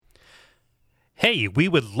Hey, we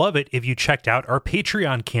would love it if you checked out our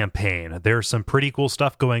Patreon campaign. There's some pretty cool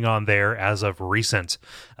stuff going on there as of recent.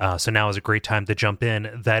 So now is a great time to jump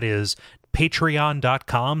in. That is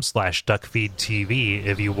patreon.com/duckfeedtv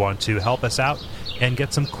if you want to help us out and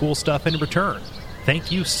get some cool stuff in return.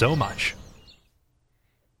 Thank you so much.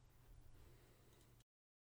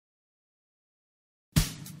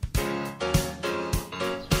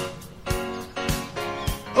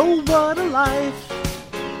 Oh, what a life.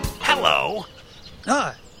 Hello.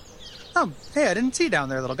 Oh, hey, I didn't see you down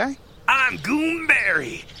there, little guy. I'm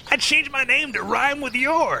Goomberry. I changed my name to rhyme with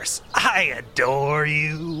yours. I adore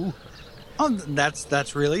you. Oh,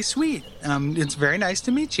 that's really sweet. It's very nice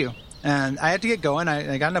to meet you. And I have to get going.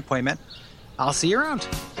 I got an appointment. I'll see you around.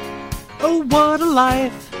 Oh, what a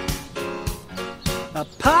life. A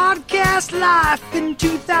podcast life in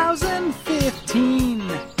 2015.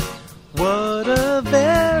 What a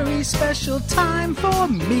very special time for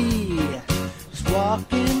me. Just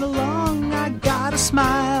walking along, I got a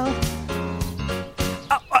smile.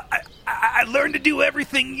 I learned to do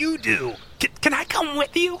everything you do. Can I come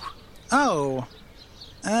with you? Oh.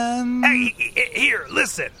 Hey, here,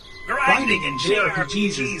 listen. Grinding in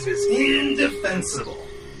JRPGs is indefensible.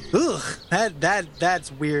 Ugh,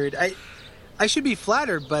 that's weird. I should be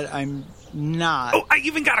flattered, but I'm not. Oh, I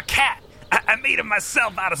even got a cat. I made him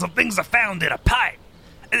myself out of some things I found in a pipe.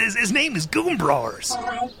 His name is Goombrawers.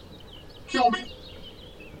 Kill me.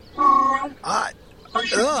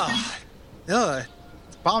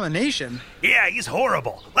 Abomination. Yeah, he's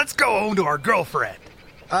horrible. Let's go home to our girlfriend.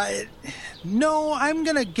 No, I'm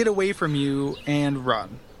gonna get away from you and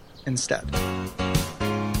run instead.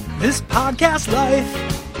 This podcast life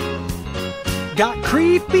got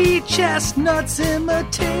creepy chestnuts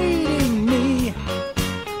imitating me.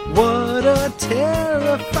 What a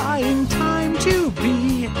terrifying time to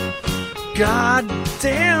be. God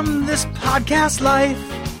damn this podcast life.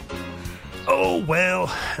 Oh, well,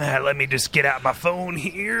 let me just get out my phone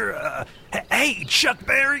here. Hey, Chuck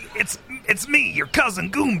Berry, it's me, your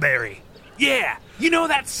cousin Goomberry. Yeah, you know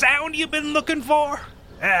that sound you've been looking for?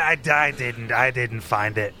 I didn't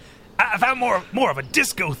find it. I found more of a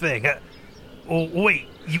disco thing. Wait,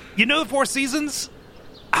 you know the Four Seasons?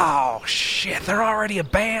 Oh, shit, they're already a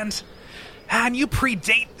band? And you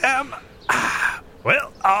predate them?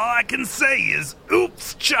 Well, all I can say is,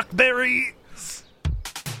 oops, Chuck Berry.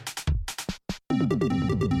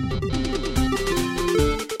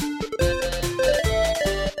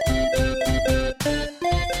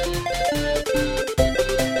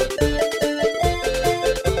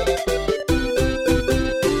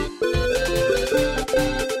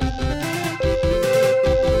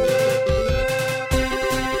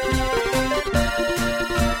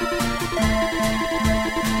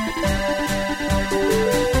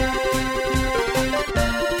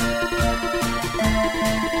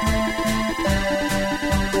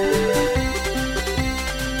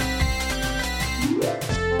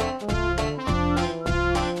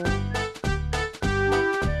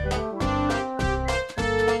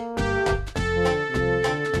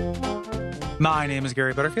 My name is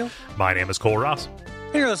Gary Butterfield. My name is Cole Ross.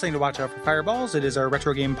 And you're listening to Watch Out for Fireballs. It is our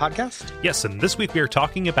retro game podcast. Yes, and this week we are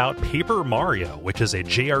talking about Paper Mario, which is a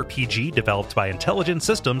JRPG developed by Intelligent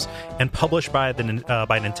Systems and published by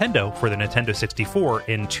Nintendo for the Nintendo 64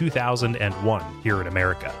 in 2001 here in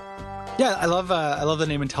America. Yeah, I love the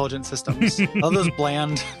name Intelligent Systems. I love those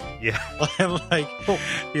bland, Yeah. like,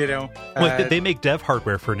 you know. Well, they make dev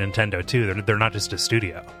hardware for Nintendo too. They're not just a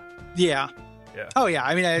studio. Yeah. Yeah. Oh, yeah.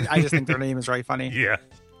 I mean, I just think their name is really funny. Yeah.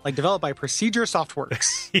 Like developed by Procedure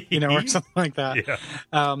Softworks, or something like that. Yeah.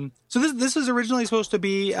 So this was originally supposed to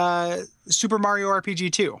be Super Mario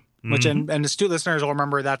RPG 2, which and astute listeners will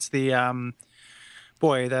remember that's the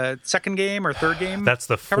the second game or third game. That's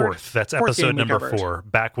the fourth. That's episode number 4.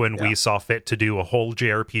 Back when we saw fit to do a whole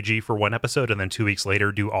JRPG for one episode and then 2 weeks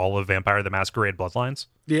later do all of Vampire the Masquerade Bloodlines.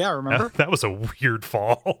 Yeah, remember? That was a weird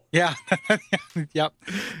fall. Yeah. Yep.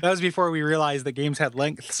 That was before we realized that games had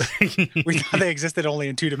lengths. We thought they existed only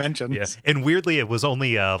in 2 dimensions. Yeah. And weirdly, it was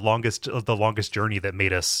only the longest journey that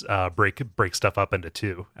made us break stuff up into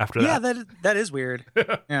 2 after that. Yeah, that is weird.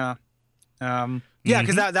 Yeah. Yeah,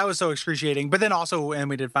 because that was so excruciating. But then also, and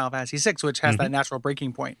we did Final Fantasy VI, which has that natural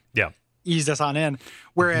breaking point. Yeah. Eased us on in.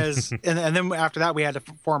 Whereas, and then after that, we had to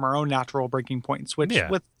form our own natural breaking points, which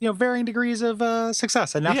with varying degrees of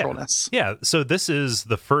success and naturalness. Yeah. So this is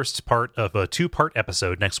the first part of a 2-part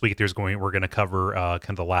episode. Next week, we're going to cover kind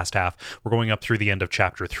of the last half. We're going up through the end of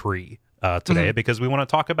chapter 3. today because we want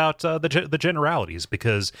to talk about the generalities.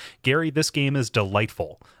 Because Gary, this game is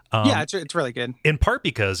delightful. Yeah, it's really good. In part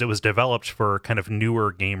because it was developed for kind of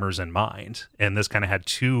newer gamers in mind, and this kind of had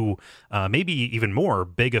two, maybe even more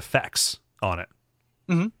big effects on it.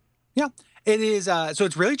 Mm-hmm. Yeah, it is. So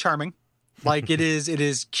it's really charming. Like it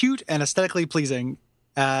is cute and aesthetically pleasing.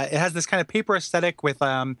 It has this kind of paper aesthetic with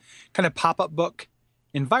kind of pop-up book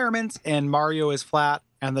environments, and Mario is flat,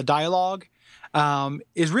 and the dialogue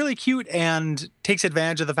is really cute and takes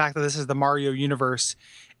advantage of the fact that this is the Mario universe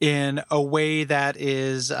in a way that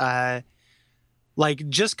is like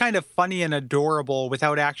just kind of funny and adorable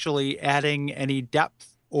without actually adding any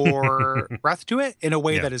depth or breadth to it in a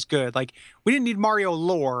way that is good. Like, we didn't need Mario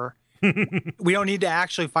lore. We don't need to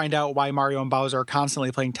actually find out why Mario and Bowser are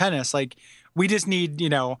constantly playing tennis. Like, we just need,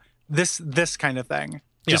 this kind of thing.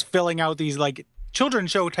 Just filling out these like children's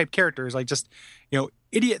show type characters, like just,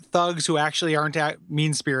 idiot thugs who actually aren't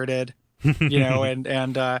mean-spirited.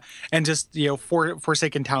 And just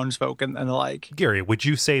forsaken townsfolk and the like. Gary, would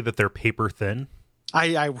you say that they're paper thin?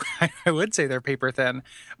 I would say they're paper thin,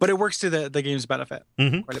 but it works to the game's benefit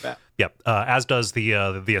quite a bit. Yep, as does the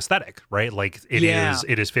aesthetic, right? Like it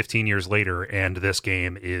is 15 years later, and this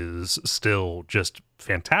game is still just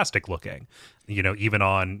fantastic looking. Even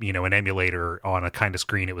on an emulator on a kind of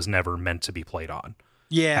screen it was never meant to be played on.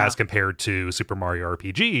 Yeah. As compared to Super Mario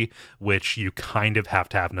RPG, which you kind of have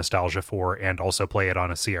to have nostalgia for and also play it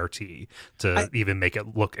on a CRT to even make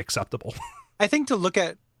it look acceptable. I think to look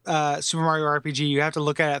at Super Mario RPG, you have to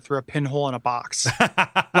look at it through a pinhole in a box.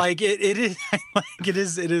 Like it is like it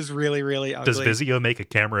is really, really ugly. Does Vizio make a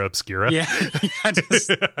camera obscura? Yeah. And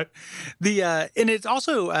it's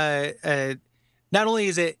also not only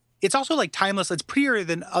is it's also like timeless. It's prettier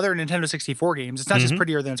than other Nintendo 64 games. It's not just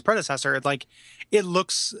prettier than its predecessor. It's like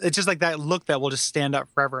it's just like that look that will just stand up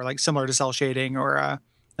forever, like similar to cell shading or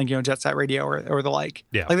Jet Set Radio or the like.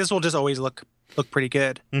 Yeah. Like this will just always look pretty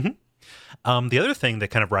good. Mm-hmm. The other thing that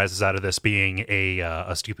kind of rises out of this being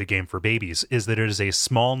a stupid game for babies is that it is a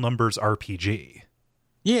small numbers RPG.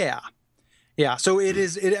 Yeah. Yeah. So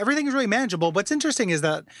everything is really manageable. What's interesting is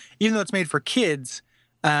that even though it's made for kids,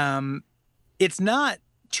 it's not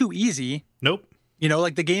too easy. Nope.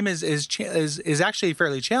 Like the game is actually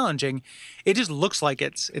fairly challenging. It just looks like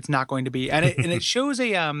it's not going to be, and it shows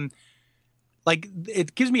like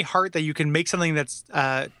it gives me heart that you can make something that's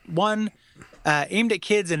aimed at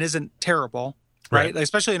kids and isn't terrible, right? Like,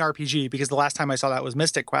 especially an RPG, because the last time I saw that was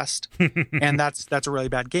Mystic Quest, and that's a really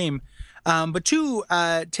bad game. But two,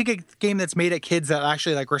 take a game that's made at kids that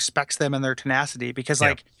actually like respects them and their tenacity, because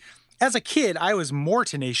like. As a kid, I was more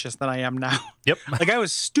tenacious than I am now. Yep. Like I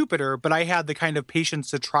was stupider, but I had the kind of patience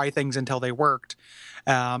to try things until they worked.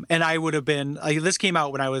 And I would have been like, this came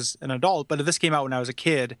out when I was an adult, but if this came out when I was a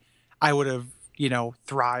kid, I would have,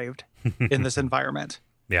 thrived in this environment.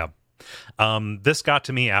 Yeah. This got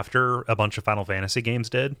to me after a bunch of Final Fantasy games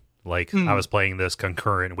did. Like I was playing this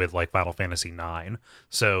concurrent with like Final Fantasy IX.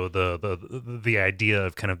 So the idea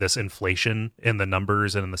of kind of this inflation in the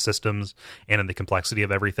numbers and in the systems and in the complexity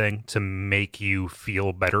of everything to make you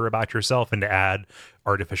feel better about yourself and to add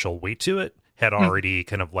artificial weight to it had already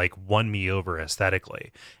kind of like won me over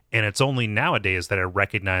aesthetically. And it's only nowadays that I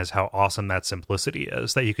recognize how awesome that simplicity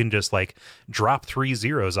is, that you can just like drop 3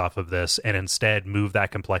 zeros off of this and instead move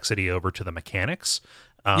that complexity over to the mechanics.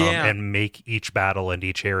 And make each battle and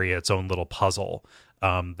each area its own little puzzle.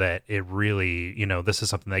 That it really, this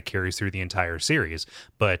is something that carries through the entire series.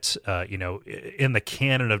 But, in the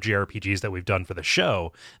canon of JRPGs that we've done for the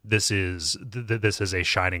show, this is a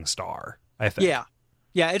shining star, I think. Yeah.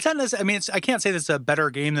 Yeah. It's not necessarily, I mean, I can't say this is a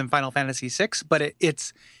better game than Final Fantasy VI, but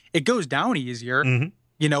it goes down easier. Mm-hmm.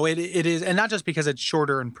 It is, and not just because it's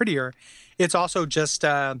shorter and prettier, it's also just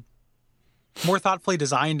more thoughtfully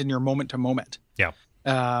designed in your moment to moment. Yeah.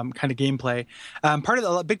 Kind of gameplay.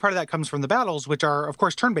 A big part of that comes from the battles, which are of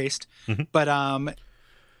course turn-based, but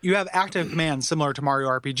you have active commands similar to Mario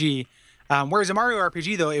RPG. Whereas in Mario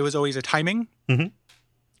RPG, though, it was always a timing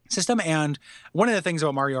system. And one of the things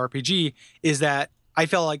about Mario RPG is that I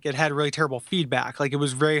felt like it had really terrible feedback. Like it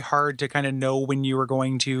was very hard to kind of know when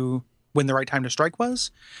the right time to strike was.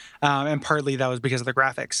 And partly that was because of the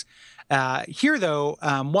graphics. Here, though,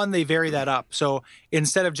 they vary that up. So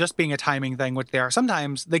instead of just being a timing thing, which they are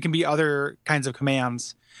sometimes, they can be other kinds of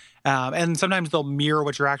commands. And sometimes they'll mirror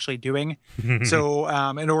what you're actually doing. So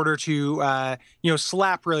in order to,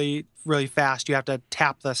 slap really, really fast, you have to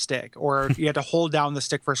tap the stick, or you have to hold down the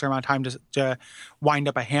stick for a certain amount of time to wind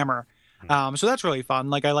up a hammer. So that's really fun.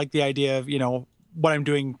 Like I like the idea of, what I'm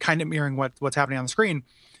doing kind of mirroring what's happening on the screen.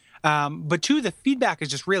 But two, the feedback is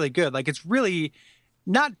just really good. Like it's really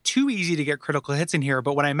not too easy to get critical hits in here,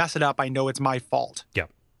 but when I mess it up, I know it's my fault. Yeah.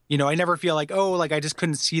 You know, I never feel like, oh, like I just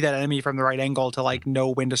couldn't see that enemy from the right angle to like know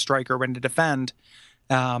when to strike or when to defend.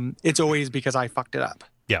 It's always because I fucked it up.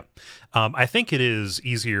 Yeah. I think it is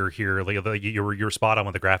easier here. Like you're spot on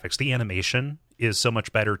with the graphics. The animation is so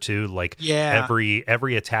much better too. Like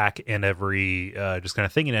every attack and every just kind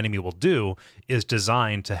of thing an enemy will do is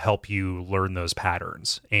designed to help you learn those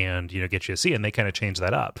patterns and, you know, get you to see. And they kind of change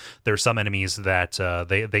that up. There's some enemies that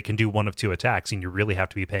they can do one of two attacks, and you really have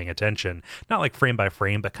to be paying attention. Not like frame by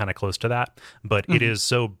frame, but kind of close to that. But it is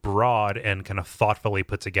so broad and kind of thoughtfully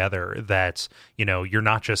put together that, you know, you're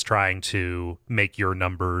not just trying to make your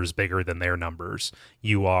numbers bigger than their numbers.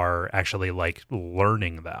 You are actually like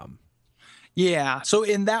learning them. Yeah. So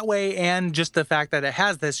in that way, and just the fact that it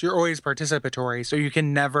has this, you're always participatory. So you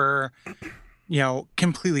can never, you know,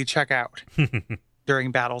 completely check out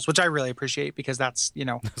during battles, which I really appreciate, because that's, you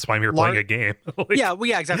know, that's why you're playing a game. Yeah. Well,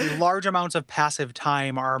 yeah, exactly. Large amounts of passive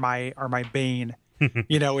time are my bane,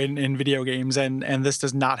 you know, in video games. And this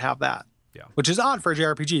does not have that. Yeah. Which is odd for a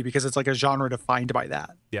JRPG, because it's like a genre defined by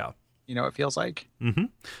that. Yeah. You know, it feels like.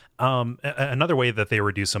 Another way that they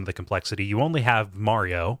reduce some of the complexity, you only have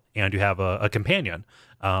Mario and you have a companion,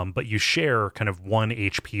 but you share kind of 1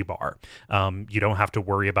 HP bar. You don't have to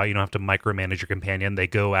worry about, you don't have to micromanage your companion. They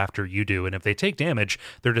go after you do. And if they take damage,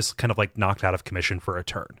 they're just kind of like knocked out of commission for a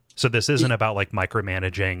turn. So this isn't about like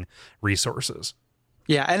micromanaging resources.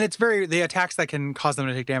 Yeah. And it's the attacks that can cause them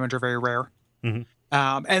to take damage are very rare.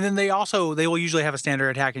 And then they will usually have a standard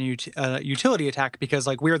attack and utility attack, because,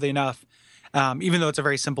 like, weirdly enough, even though it's a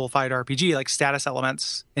very simplified RPG, like status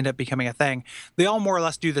elements end up becoming a thing. They all more or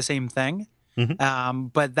less do the same thing,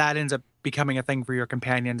 but that ends up becoming a thing for your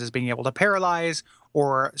companions, is being able to paralyze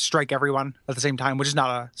or strike everyone at the same time, which is not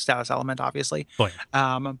a status element, obviously.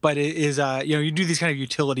 But it is, you know, you do these kind of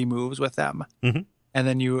utility moves with them, and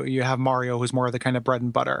then you have Mario, who's more of the kind of bread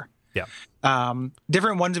and butter. Yeah.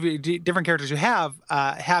 Different characters you have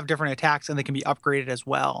different attacks, and they can be upgraded as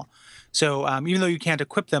well. So even though you can't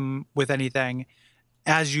equip them with anything,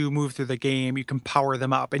 as you move through the game, you can power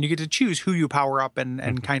them up, and you get to choose who you power up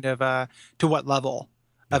and kind of to what level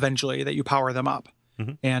eventually that you power them up.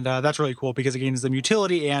 And that's really cool, because it gains them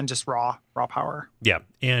utility and just raw power. Yeah.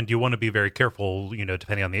 And you want to be very careful, you know,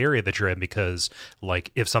 depending on the area that you're in, because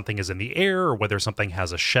like if something is in the air, or whether something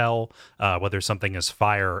has a shell, whether something is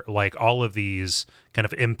fire, like all of these kind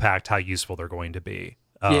of impact how useful they're going to be.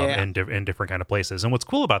 In different kind of places. And what's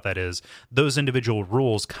cool about that is those individual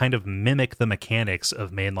rules kind of mimic the mechanics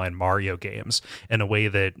of mainline Mario games in a way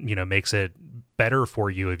that, you know, makes it better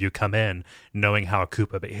for you if you come in knowing how a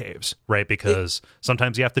Koopa behaves, right? Because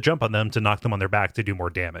sometimes you have to jump on them to knock them on their back to do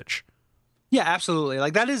more damage. Yeah, absolutely.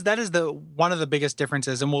 Like that is the one of the biggest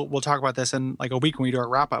differences, and we'll talk about this in like a week when we do our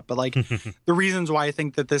wrap up. But like the reasons why I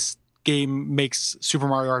think that this game makes Super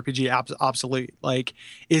Mario RPG obsolete, like,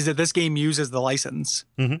 is that this game uses the license.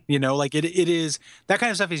 You know, like it is, that kind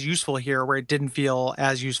of stuff is useful here where it didn't feel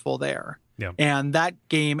as useful there. Yeah. And that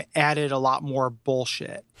game added a lot more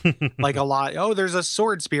bullshit. Like a lot, there's a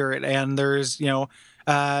sword spirit, and there's, you know,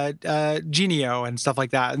 Genio and stuff like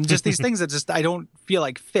that, and just these things that just I don't feel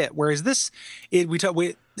like fit. Whereas this,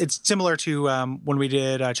 it's similar to when we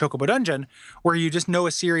did Chocobo Dungeon, where you just know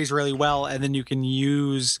a series really well, and then you can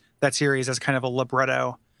use that series as kind of a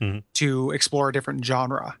libretto to explore a different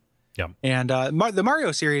genre. Yeah. And the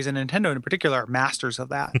Mario series and Nintendo in particular are masters of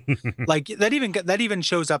that. Like that even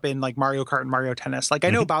shows up in like Mario Kart and Mario Tennis. Like I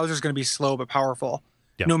know Bowser's going to be slow but powerful,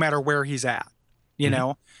 no matter where he's at. You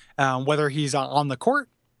know, whether he's on the court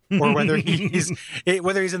or whether he's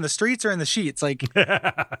in the streets or in the sheets. Like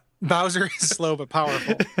Bowser is slow but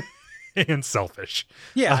powerful and selfish.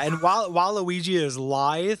 Yeah, and while Luigi is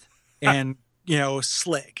lithe and, you know,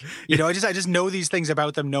 slick. You know, I just know these things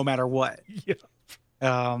about them no matter what. Yeah.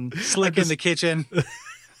 Slick in the kitchen,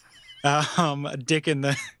 a dick in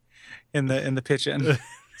the kitchen.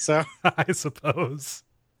 So I suppose.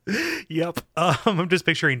 Yep. I'm just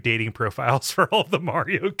picturing dating profiles for all the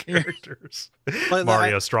Mario characters.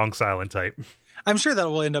 Mario, strong silent type. I'm sure that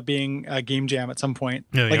will end up being a game jam at some point.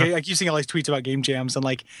 Yeah, I keep seeing all these tweets about game jams, and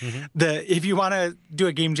like if you want to do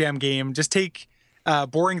a game jam game, just take a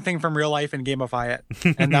boring thing from real life and gamify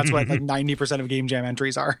it, and that's what like 90% of game jam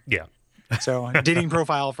entries are. Yeah. So dating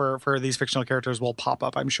profile for these fictional characters will pop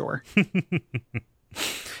up, I'm sure.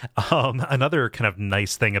 Another kind of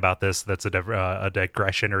nice thing about this that's a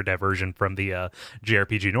digression or diversion from the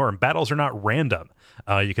JRPG norm, battles are not random.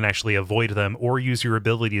 You can actually avoid them or use your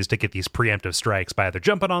abilities to get these preemptive strikes by either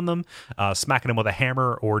jumping on them, smacking them with a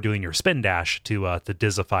hammer, or doing your spin dash to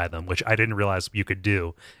dizzify them, which I didn't realize you could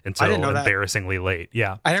do until embarrassingly late.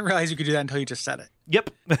 Yeah. I didn't realize you could do that until you just said it. Yep.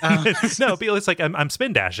 No, but it's like I'm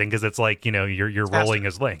spin dashing because it's like, you know, you're rolling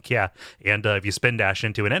as Link. Yeah. And if you spin dash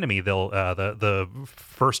into an enemy, they'll the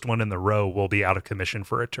first one in the row will be out of commission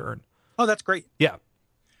for a turn. Oh, that's great. Yeah.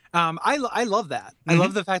 I love that. I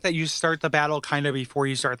love the fact that you start the battle kind of before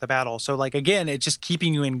you start the battle. So like, again, it's just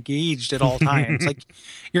keeping you engaged at all times. Like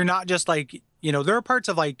you're not just like, you know, there are parts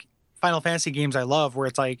of like Final Fantasy games I love where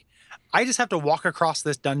it's like, I just have to walk across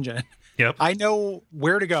this dungeon. Yep. I know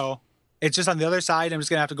where to go. It's just on the other side. I'm just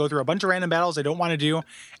going to have to go through a bunch of random battles I don't want to do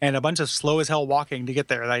and a bunch of slow as hell walking to get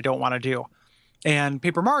there that I don't want to do. And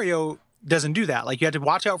Paper Mario doesn't do that. Like you have to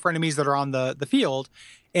watch out for enemies that are on the field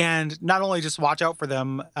and not only just watch out for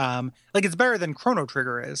them. Like it's better than Chrono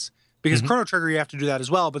Trigger is because Chrono Trigger, you have to do that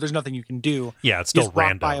as well, but there's nothing you can do. Yeah. It's still just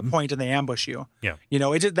random. Walk by a point and they ambush you. Yeah. You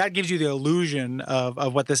know, that gives you the illusion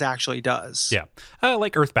of what this actually does. Yeah.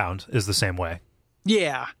 Like Earthbound is the same way.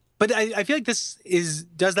 Yeah. But I feel like this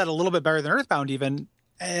does that a little bit better than Earthbound even.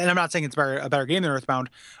 And I'm not saying it's a better game than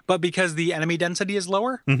Earthbound, but because the enemy density is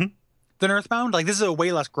lower than Earthbound, like this is a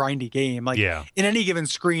way less grindy game. Like in any given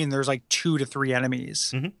screen, there's like 2 to 3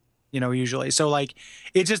 enemies, you know, usually. So like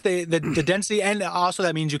it's just the density, and also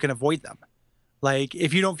that means you can avoid them. Like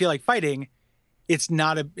if you don't feel like fighting, it's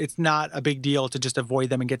not a big deal to just avoid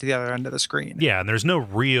them and get to the other end of the screen. Yeah, and there's no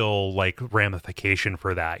real like ramification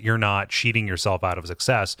for that. You're not cheating yourself out of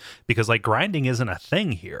success because like grinding isn't a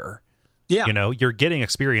thing here. Yeah. You know, you're getting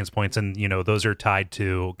experience points and, you know, those are tied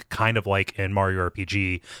to kind of like in Mario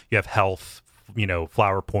RPG, you have health, you know,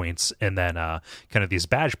 flower points and then kind of these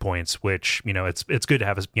badge points, which, you know, it's good to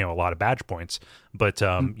have, you know, a lot of badge points, but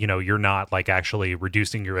you know, you're not like actually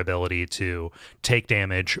reducing your ability to take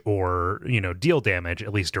damage or, you know, deal damage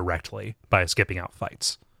at least directly by skipping out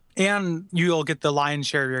fights. And you'll get the lion's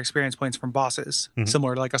share of your experience points from bosses,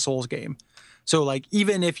 similar to like a Souls game. So like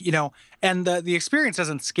even if, you know, and the experience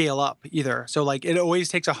doesn't scale up either. So like it always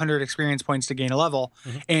takes 100 experience points to gain a level,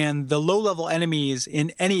 and the low level enemies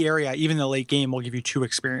in any area, even the late game, will give you 2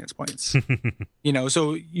 experience points. You know,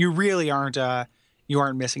 so you really aren't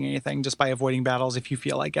missing anything just by avoiding battles if you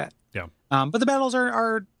feel like it. Yeah. But the battles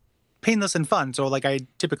are painless and fun, so like I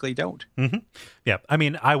typically don't. Yeah, I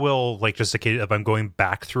mean, I will like just if I'm going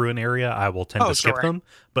back through an area, I will tend to skip them.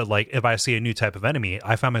 But like if I see a new type of enemy,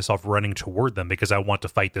 I find myself running toward them because I want to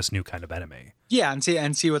fight this new kind of enemy. Yeah,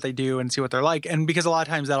 and see what they do and see what they're like, and because a lot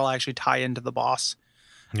of times that'll actually tie into the boss.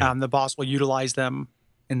 Yeah. The boss will utilize them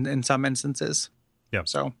in some instances. Yeah,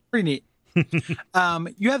 so pretty neat.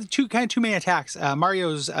 You have two main attacks.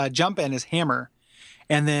 Mario's jump and his hammer.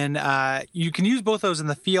 And then you can use both those in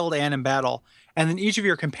the field and in battle. And then each of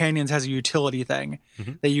your companions has a utility thing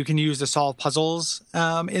that you can use to solve puzzles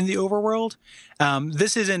in the overworld.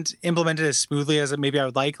 This isn't implemented as smoothly as maybe I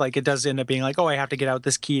would like. Like it does end up being like, oh, I have to get out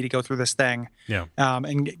this key to go through this thing. Yeah.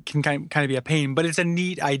 And it can kind of be a pain. But it's a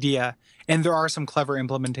neat idea. And there are some clever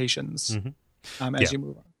implementations as you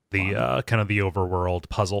move on. The kind of the overworld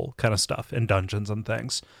puzzle kind of stuff in dungeons and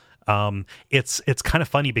things. It's kind of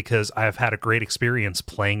funny because I've had a great experience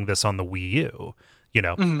playing this on the Wii U. You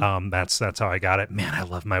know, that's how I got it. Man, I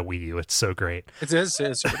love my Wii U. It's so great. It's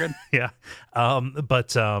super good. Yeah.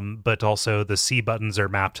 But also the C buttons are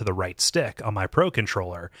mapped to the right stick on my Pro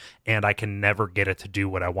controller, and I can never get it to do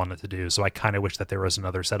what I want it to do. So I kind of wish that there was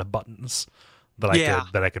another set of buttons that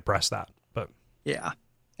I could press that. But yeah.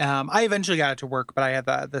 I eventually got it to work, but I had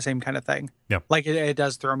the same kind of thing. Yeah. Like it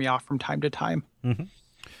does throw me off from time to time.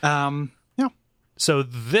 Yeah. So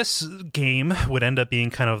this game would end up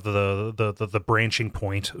being kind of the branching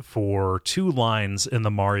point for 2 lines in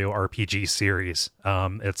the Mario RPG series.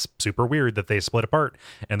 It's super weird that they split apart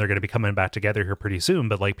and they're going to be coming back together here pretty soon.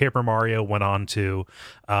 But like Paper Mario went on to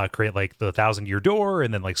create like the 1,000-Year Door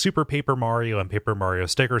and then like Super Paper Mario and Paper Mario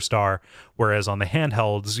Sticker Star. Whereas on the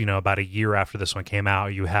handhelds, you know, about a year after this one came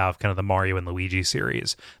out, you have kind of the Mario and Luigi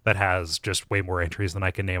series that has just way more entries than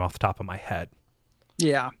I can name off the top of my head.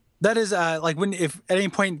 Yeah. That is like if at any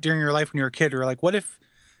point during your life when you were a kid, you were like, what if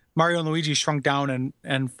Mario and Luigi shrunk down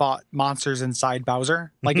and fought monsters inside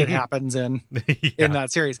Bowser? Like it happens in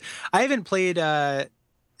that series. I haven't played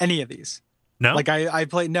any of these. No? Like I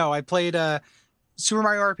played Super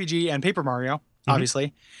Mario RPG and Paper Mario,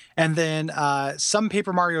 obviously. And then some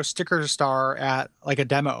Paper Mario Sticker Star at like a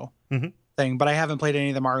demo thing, but I haven't played any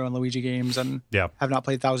of the Mario and Luigi games and have not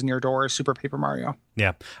played 1,000-Year Door or Super Paper Mario.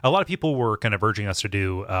 Yeah. A lot of people were kind of urging us to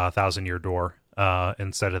do 1,000-Year Door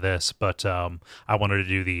instead of this, but I wanted to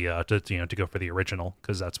do the to go for the original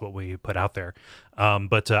because that's what we put out there.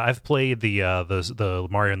 But I've played the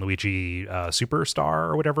Mario and Luigi Superstar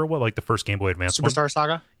or whatever, like the first Game Boy Advance Superstar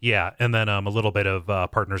Saga. Yeah, and then a little bit of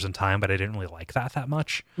Partners in Time, but I didn't really like that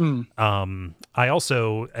much. I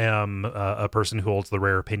also am a person who holds the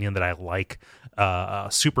rare opinion that I like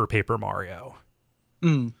Super Paper Mario,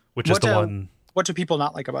 which is the one. What do people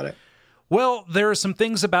not like about it? Well, there are some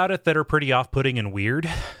things about it that are pretty off-putting and weird,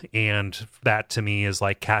 and that to me is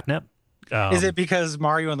like catnip. Is it because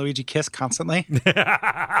Mario and Luigi kiss constantly?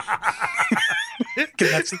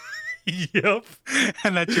 Yep.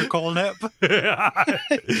 And that's your coal nip?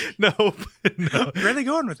 No. Where are they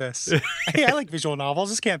going with this? Hey, I like visual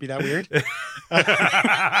novels. This can't be that weird.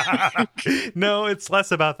 No, it's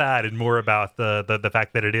less about that and more about the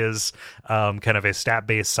fact that it is kind of a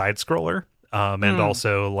stat-based side-scroller. And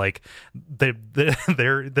also, like, there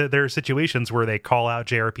are situations where they call out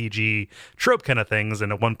JRPG trope kind of things,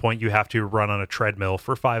 and at one point you have to run on a treadmill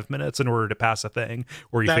for 5 minutes in order to pass a thing,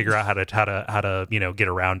 or you figure out how to get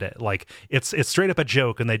around it. Like, it's straight up a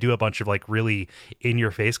joke, and they do a bunch of like really in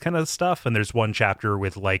your face kind of stuff. And there's one chapter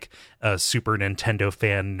with like a Super Nintendo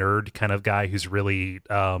fan nerd kind of guy who's really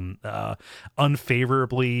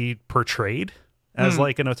unfavorably portrayed as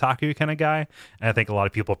like an otaku kind of guy, and I think a lot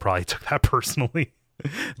of people probably took that personally.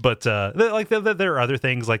 But there are other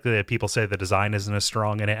things like people say the design isn't as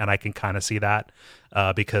strong in it, and I can kind of see that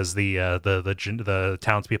because the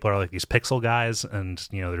townspeople are like these pixel guys, and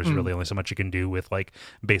there's really only so much you can do with like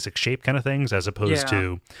basic shape kind of things, as opposed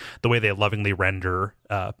to the way they lovingly render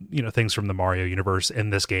things from the Mario universe in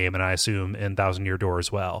this game, and I assume in Thousand Year Door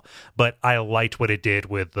as well. But I liked what it did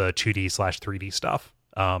with the 2D/3D stuff.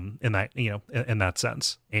 In that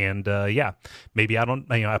sense, and maybe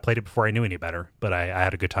I played it before I knew any better, but I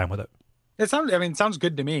had a good time with it. It sounds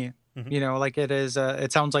good to me. Like it is.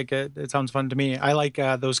 It sounds like it sounds fun to me. I like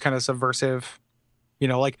those kind of subversive,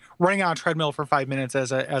 like running on a treadmill for 5 minutes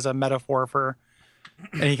as a metaphor for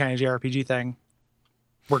any kind of JRPG thing.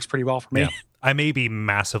 Works pretty well for me. Yeah. I may be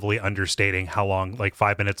massively understating how long, like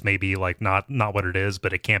 5 minutes may be like not what it is,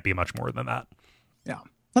 but it can't be much more than that. Yeah,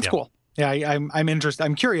 that's cool. Yeah, I'm interested.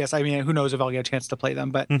 I'm curious. I mean, who knows if I'll get a chance to play them,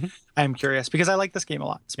 but I'm curious because I like this game a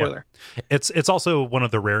lot. Spoiler. Yeah. It's also one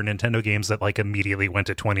of the rare Nintendo games that like immediately went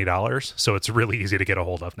to $20, so it's really easy to get a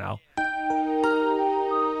hold of now.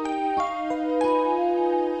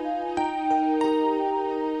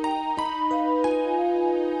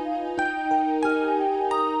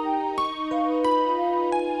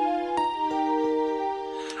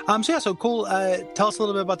 So cool. Tell us a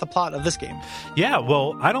little bit about the plot of this game. Yeah,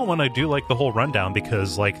 well, I don't want to do like the whole rundown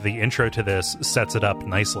because like the intro to this sets it up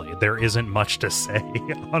nicely. There isn't much to say,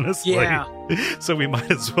 honestly. Yeah. So we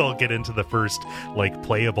might as well get into the first like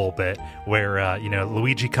playable bit where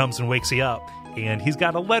Luigi comes and wakes you up, and he's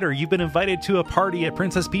got a letter. You've been invited to a party at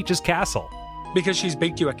Princess Peach's castle because she's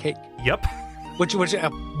baked you a cake. Yep. Which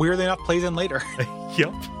weirdly enough plays in later.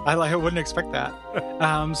 Yep. I wouldn't expect that.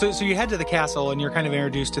 So you head to the castle and you're kind of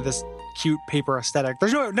introduced to this cute paper aesthetic.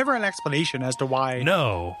 There's never an explanation as to why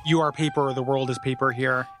you are paper or the world is paper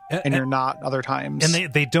here. And you're not other times.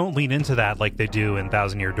 And they don't lean into that like they do in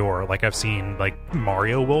Thousand Year Door. Like I've seen like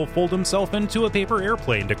Mario will fold himself into a paper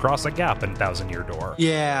airplane to cross a gap in Thousand Year Door.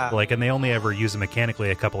 Yeah. Like, and they only ever use it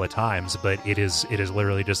mechanically a couple of times, but it is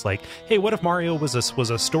literally just like, hey, what if Mario was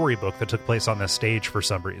a storybook that took place on this stage for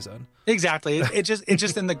some reason? Exactly. It's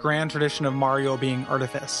just in the grand tradition of Mario being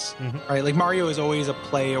artifice, right? Like Mario is always a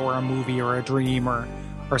play or a movie or a dream or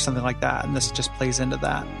something like that, and this just plays into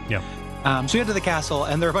that. Yeah. So you head to the castle,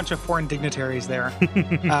 and there are a bunch of foreign dignitaries there,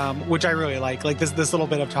 which I really like. Like this little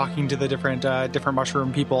bit of talking to the different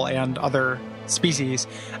mushroom people and other species,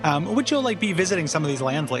 which you'll like be visiting some of these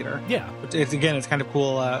lands later. Yeah, it's kind of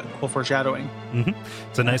cool foreshadowing.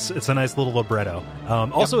 It's a nice little libretto.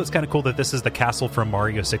 Also, it's kind of cool that this is the castle from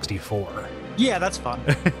Mario 64. Yeah, that's fun.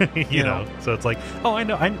 you know, so it's like, oh, I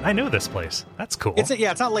know this place. That's cool.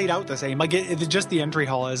 It's not laid out the same. Like it's just the entry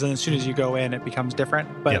hall is, and as soon as you go in, it becomes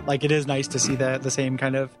different. But like it is nice to see the same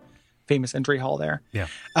kind of famous entry hall there. Yeah.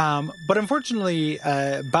 But unfortunately,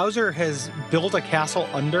 Bowser has built a castle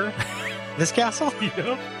under this castle.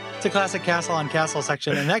 Yep. It's a classic castle on castle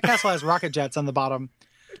section, and that castle has rocket jets on the bottom.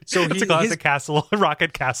 So it's a classic castle,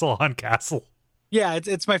 rocket castle on castle. Yeah,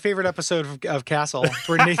 it's my favorite episode of Castle,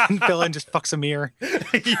 where Nathan Fillion just fucks a mirror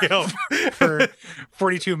for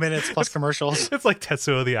 42 minutes plus commercials. It's like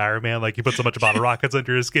Tetsuo the Iron Man, like he puts a bunch of bottle rockets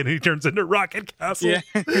under his skin and he turns into Rocket Castle.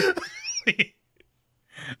 Yeah.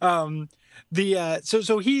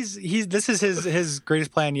 So he's this is his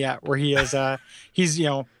greatest plan yet, where he's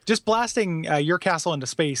just blasting your castle into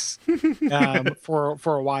space for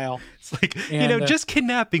a while. It's like, just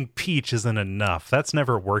kidnapping Peach isn't enough. That's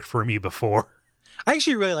never worked for me before. I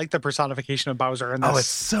actually really like the personification of Bowser in this. Oh, it's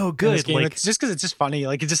so good. It's just because it's just funny.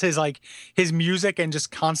 Like, it just is like his music and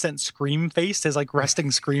just constant scream face, his like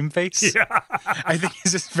resting scream face. Yeah. I think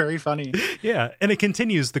it's just very funny. Yeah, and it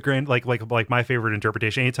continues the grand like my favorite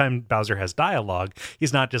interpretation. Anytime Bowser has dialogue,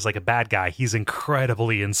 he's not just like a bad guy. He's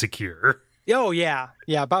incredibly insecure. Oh yeah,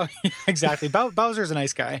 exactly. Bowser's a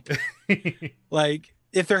nice guy. Like,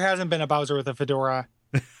 if there hasn't been a Bowser with a fedora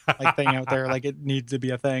like thing out there, like, it needs to be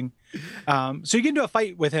a thing. So you get into a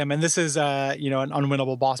fight with him, and this is an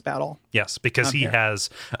unwinnable boss battle. Yes, because he has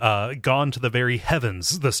gone to the very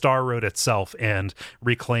heavens, the Star Road itself, and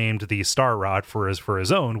reclaimed the Star Rod for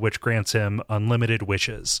his own, which grants him unlimited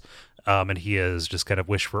wishes. And he has just kind of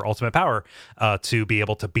wished for ultimate power to be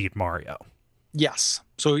able to beat Mario. Yes.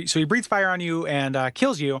 So he breathes fire on you and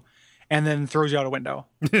kills you, and then throws you out a window.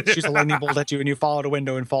 Shoots a lightning bolt at you, and you fall out a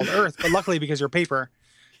window and fall to Earth. But luckily, because you're paper,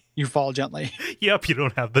 you fall gently. Yep, you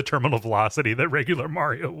don't have the terminal velocity that regular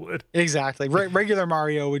Mario would. Exactly. Regular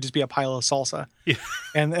Mario would just be a pile of salsa. Yeah.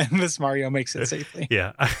 And this Mario makes it safely.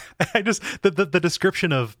 Yeah. I just the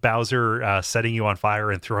description of Bowser setting you on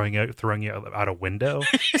fire and throwing you out a window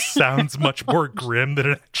sounds much more grim than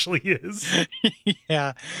it actually is.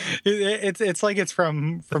 Yeah. It's like it's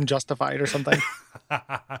from Justified or something.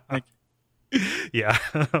 Like, yeah.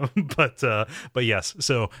 But yes,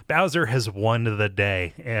 so Bowser has won the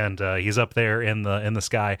day, and he's up there in the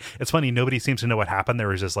sky. It's funny, nobody seems to know what happened. There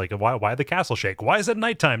was just like, why the castle shake? Why is it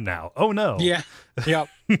nighttime now? Oh no. Yeah. Yep.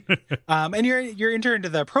 And you're entered into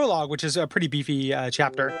the prologue, which is a pretty beefy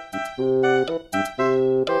chapter.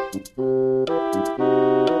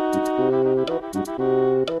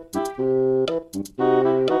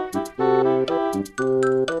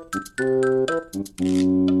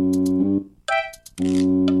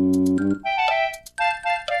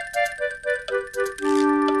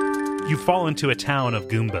 You fall into a town of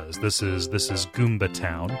Goombas. This is Goomba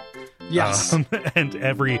Town. Yes. And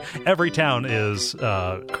every town is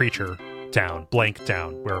creature town, blank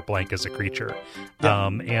town, where blank is a creature. Yeah.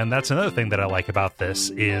 And that's another thing that I like about this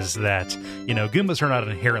is that, Goombas are not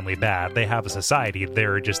inherently bad. They have a society.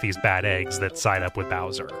 They're just these bad eggs that side up with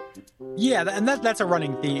Bowser. Yeah, and that's a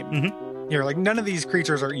running theme. Mm-hmm. Here, like, none of these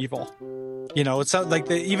creatures are evil. It's not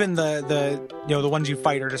like even the ones you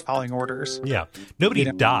fight are just following orders. Yeah, nobody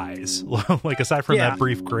dies. Like, aside from that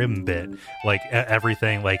brief grim bit, like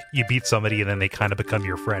everything, like you beat somebody and then they kind of become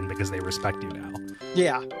your friend because they respect you now.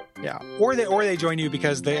 Yeah, or they join you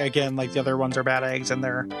because they, again, like the other ones are bad eggs and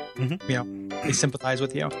they're they sympathize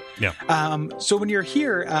with you. Yeah. So when you're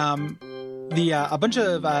here, a bunch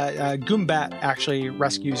of Goombat actually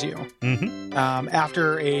rescues you. Mm-hmm.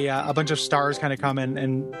 After a bunch of stars kind of come in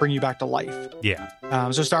and bring you back to life.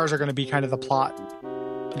 Yeah. So stars are going to be kind of the plot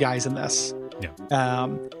guys in this. Yeah.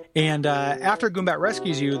 And after Goombat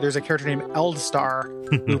rescues you, there's a character named Eldstar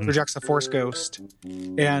who projects the Force Ghost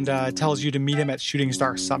and tells you to meet him at Shooting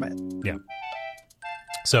Star Summit. Yeah.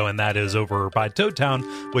 So, and that is over by Toad Town,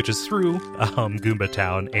 which is through Goomba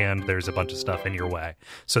Town, and there's a bunch of stuff in your way.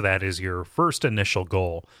 So that is your first initial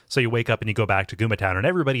goal. So you wake up and you go back to Goomba Town, and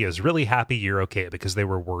everybody is really happy you're okay because they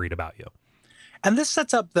were worried about you. And this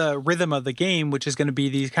sets up the rhythm of the game, which is going to be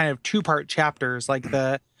these kind of two-part chapters, like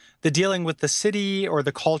the dealing with the city or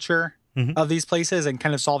the culture of these places and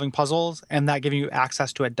kind of solving puzzles, and that giving you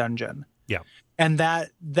access to a dungeon. Yeah. And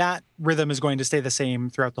that rhythm is going to stay the same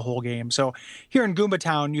throughout the whole game. So here in Goomba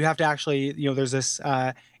Town, you have to actually, there's this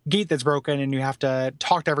gate that's broken, and you have to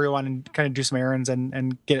talk to everyone and kind of do some errands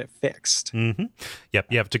and get it fixed. Mm-hmm. Yep.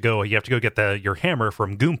 You have to go get your hammer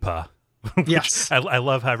from Goompa. Yes. I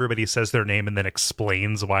love how everybody says their name and then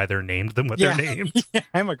explains why they're named them with their names. Yeah,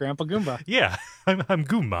 I'm a Grandpa Goomba. Yeah, I'm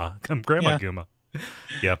Goomba. I'm Grandma Goomba.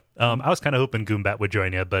 Yeah. I was kind of hoping Goombat would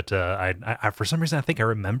join you, but I for some reason I think I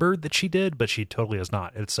remembered that she did, but she totally is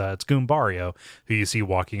not. It's Goombario, who you see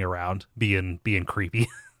walking around being creepy.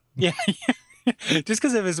 Yeah. Just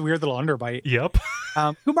because of his weird little underbite. Yep.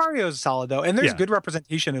 Goombario is solid though, and there's good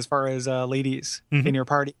representation as far as ladies in your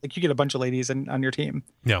party. Like, you get a bunch of ladies on your team.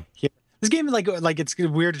 Yeah. This game, like it's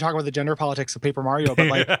weird to talk about the gender politics of Paper Mario, but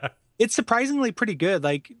like it's surprisingly pretty good.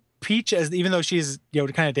 Like, Peach, even though she's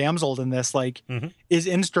kind of damseled in this, like is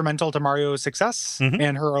instrumental to Mario's success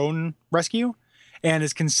and her own rescue, and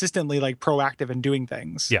is consistently like proactive in doing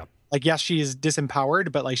things. Yeah. Like, yes, she is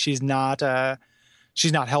disempowered, but like she's not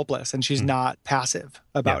helpless, and she's not passive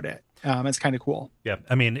about it. It's kind of cool. Yeah,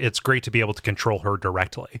 I mean, it's great to be able to control her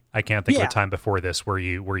directly. I can't think of a time before this where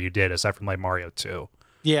you did, aside from like Mario 2.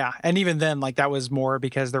 Yeah, and even then, like that was more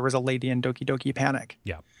because there was a lady in Doki Doki Panic.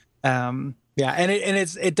 Yeah. Yeah, and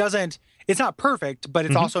it's not perfect, but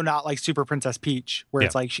it's also not like Super Princess Peach, where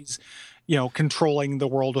it's like she's, controlling the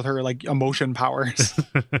world with her like emotion powers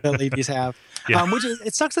that ladies have. Yeah.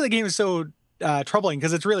 It sucks that the game is so troubling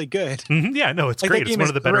because it's really good. Yeah, no, it's like, great. It's one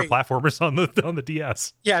of the better platformers on the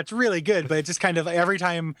DS. Yeah, it's really good, but it just kind of every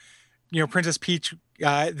time Princess Peach,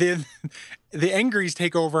 the angries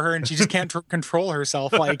take over her and she just can't control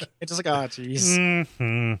herself. Like it's just like, oh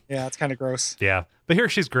jeez. Yeah, it's kind of gross. Yeah, but here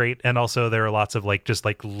she's great, and also there are lots of like just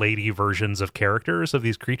like lady versions of characters of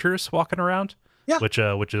these creatures walking around. Yeah, which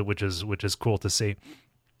is cool to see.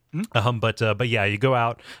 But yeah, you go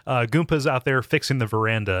out. Goompa's out there fixing the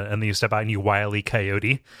veranda, and then you step out and you Wile E.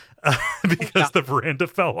 Coyote because the veranda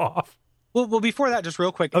fell off. Well, before that, just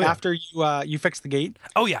real quick, after you fix the gate.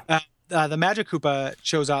 Oh yeah, the Magic Koopa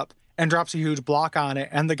shows up and drops a huge block on it,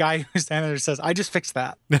 and the guy who's standing there says, "I just fixed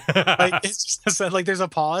that." Like it's just like there's a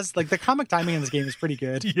pause. Like the comic timing in this game is pretty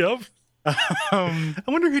good. Yep. I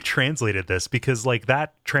wonder who translated this, because like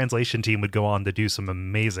that translation team would go on to do some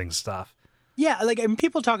amazing stuff. Yeah, like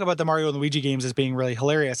people talk about the Mario and Luigi games as being really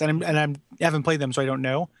hilarious, and I haven't played them, so I don't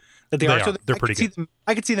know that they are. So they're pretty good.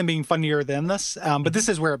 I could see them being funnier than this, but this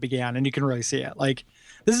is where it began, and you can really see it. Like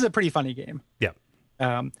this is a pretty funny game. Yeah.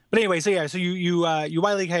 But anyway, so you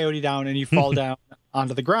Wile E. Coyote down and you fall down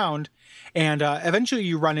onto the ground, and eventually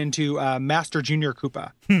you run into Master Junior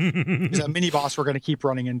Koopa. He's a mini boss we're going to keep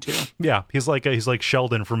running into. Yeah, he's like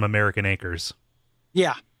Sheldon from American Anchors.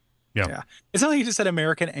 Yeah. It's not like you just said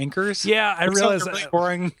American Anchors. Yeah, I realize really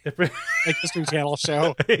boring, like History Channel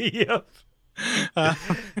show. Yep.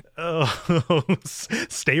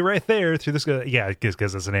 Stay right there through this. Yeah,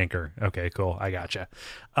 because it's an anchor. Okay, cool. I gotcha.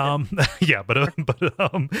 Yeah, but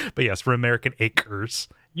yes, for American Acres,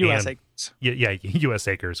 U.S. Acres. Yeah, U.S.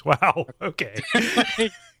 Acres. Wow. Okay.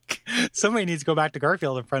 Somebody needs to go back to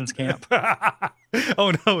Garfield and Friends Camp.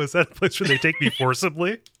 Oh no, is that a place where they take me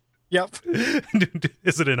forcibly? Yep.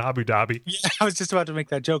 Is it in Abu Dhabi? Yeah, I was just about to make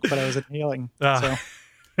that joke, but I was inhaling. So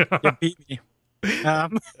you beat me.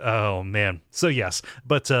 Oh man. So yes,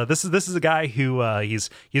 but this is a guy who he's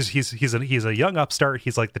a young upstart.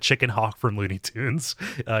 He's like the chicken hawk from Looney Tunes.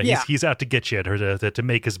 He's out to get you to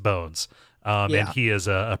make his bones. And he is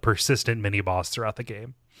a persistent mini boss throughout the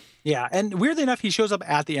game. Yeah, and weirdly enough, he shows up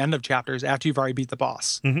at the end of chapters after you've already beat the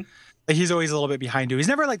boss. Mm-hmm. He's always a little bit behind you. He's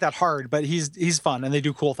never like that hard, but he's fun, and they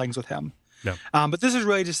do cool things with him. Yeah. But this is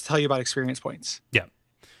really just to tell you about experience points. Yeah.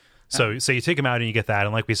 So you take him out and you get that,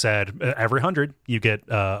 and like we said, every 100 you get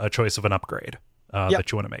a choice of an upgrade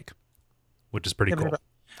that you want to make, which is pretty cool.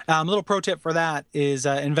 A little pro tip for that is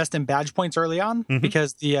invest in badge points early on,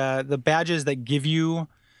 because the badges that give you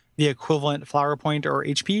the equivalent flower point or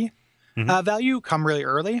HP value come really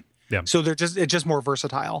early. Yeah. So it's just more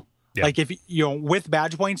versatile. Yeah. Like if with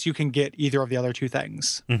badge points, you can get either of the other two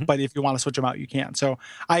things, but if you want to switch them out, you can. So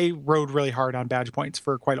I rode really hard on badge points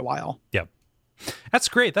for quite a while. Yeah. That's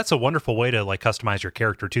great. That's a wonderful way to like customize your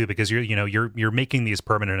character too, because you're making these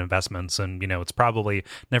permanent investments, and it's probably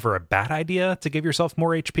never a bad idea to give yourself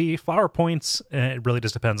more HP. Flower points, it really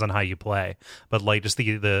just depends on how you play, but like just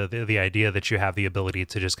the idea that you have the ability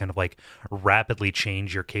to just kind of like rapidly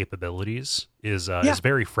change your capabilities is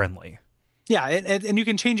very friendly. Yeah, and you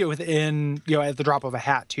can change it within at the drop of a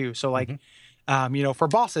hat too. So like. For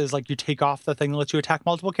bosses, like you take off the thing that lets you attack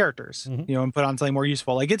multiple characters, and put on something more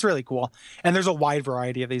useful. Like it's really cool. And there's a wide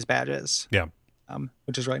variety of these badges. Yeah.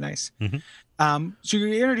 Which is really nice. So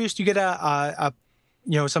you're introduced, you get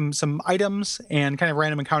some items and kind of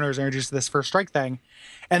random encounters introduced to this first strike thing.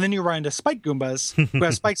 And then you run into spike Goombas who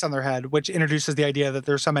have spikes on their head, which introduces the idea that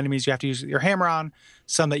there's some enemies you have to use your hammer on,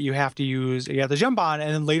 some that you have to jump on,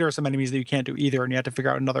 and then later some enemies that you can't do either, and you have to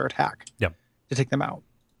figure out another attack to take them out.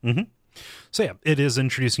 So yeah, it is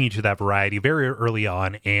introducing you to that variety very early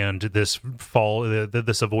on, and this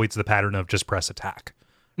avoids the pattern of just press attack,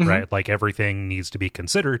 right? Like everything needs to be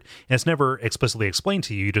considered, and it's never explicitly explained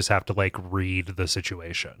to you. You just have to like read the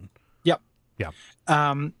situation. Yep. Yeah.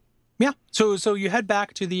 Yeah. So you head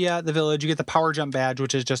back to the village. You get the power jump badge,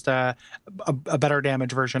 which is just a better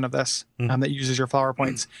damage version of this that uses your flower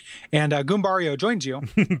points. And Goombario joins you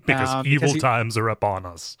because evil times are up on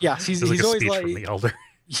us. Yes, he's like always speech like from the elder.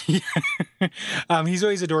 He's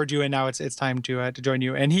always adored you, and now it's time to join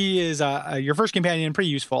you. And he is your first companion, pretty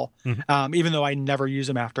useful. Even though I never use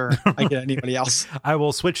him after I get anybody else. I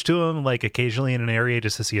will switch to him like occasionally in an area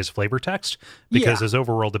just to see his flavor text, because his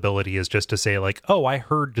overworld ability is just to say like, "Oh, I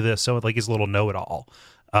heard this," so like he's a little know-it-all.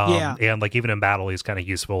 And like even in battle, he's kind of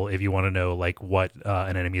useful if you want to know like what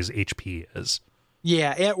an enemy's HP is.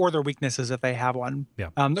 Yeah, or their weaknesses if they have one. Yeah.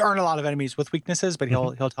 There aren't a lot of enemies with weaknesses, but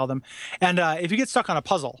he'll tell them. And if you get stuck on a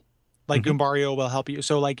puzzle, like Goombario will help you.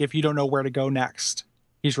 So like if you don't know where to go next,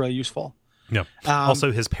 he's really useful. Yeah.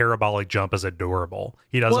 Also, his parabolic jump is adorable.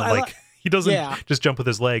 He doesn't he doesn't just jump with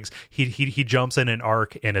his legs. He jumps in an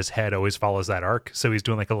arc, and his head always follows that arc. So he's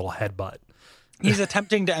doing like a little headbutt. He's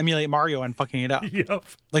attempting to emulate Mario and fucking it up. Yep.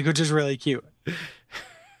 Like, which is really cute.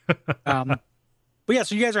 But yeah,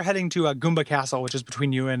 so you guys are heading to Goomba Castle, which is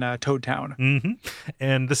between you and Toad Town.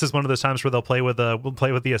 And this is one of those times where they'll play with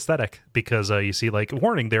the aesthetic, because you see like,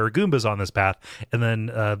 warning, there are Goombas on this path, and then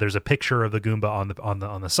there's a picture of the Goomba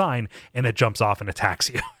on the sign, and it jumps off and attacks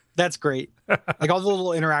you. That's great. Like all the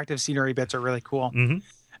little interactive scenery bits are really cool.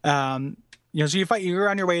 So you're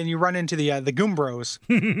on your way and you run into the Goombros,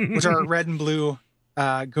 which are red and blue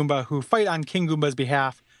Goomba who fight on King Goomba's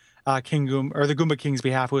behalf. The Goomba King's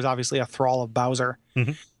behalf, who is obviously a thrall of Bowser.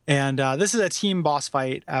 And this is a team boss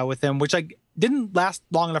fight with him, which like didn't last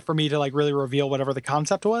long enough for me to like really reveal whatever the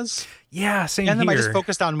concept was. Yeah, same and then here. I just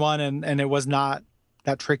focused on one, and it was not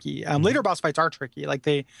that tricky. Later boss fights are tricky. Like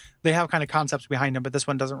they have kind of concepts behind them, but this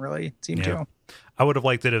one doesn't really seem to. I would have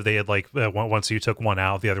liked it if they had like once you took one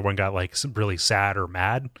out, the other one got like really sad or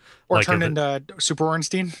mad, or like turned into Super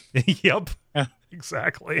Ornstein. Yep. Yeah.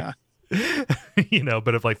 Exactly. Yeah.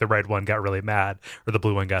 But if like the red one got really mad or the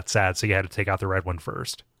blue one got sad, so you had to take out the red one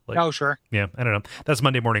first. Like, oh, sure. Yeah, I don't know. That's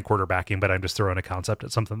Monday morning quarterbacking, but I'm just throwing a concept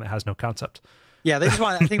at something that has no concept. Yeah,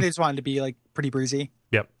 I think they just wanted to be like pretty breezy.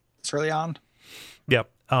 Yep. It's early on. Yep.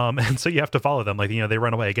 And so you have to follow them. Like, they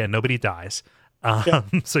run away again. Nobody dies.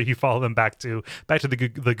 So you follow them back to the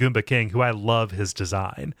Goomba King, who I love his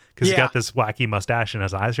design, because he's got this wacky mustache and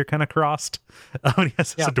his eyes are kind of crossed. And he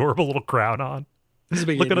has this adorable little crown on.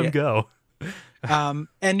 Look at him go.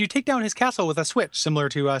 And you take down his castle with a switch, similar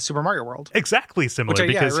to Super Mario World. Exactly similar,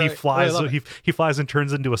 because he flies. Really he flies and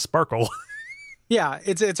turns into a sparkle. Yeah,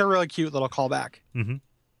 it's a really cute little callback.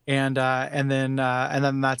 And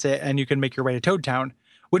then that's it. And you can make your way to Toad Town,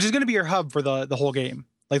 which is going to be your hub for the whole game.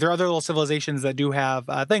 Like there are other little civilizations that do have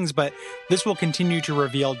things, but this will continue to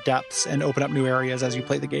reveal depths and open up new areas as you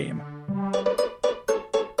play the game.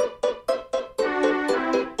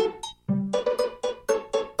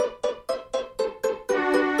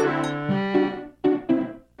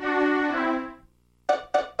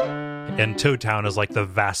 And Toad Town is like the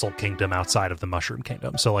vassal kingdom outside of the Mushroom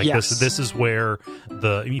Kingdom. So like this is where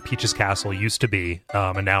the Peach's castle used to be,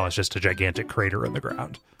 and now it's just a gigantic crater in the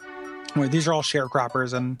ground. Where these are all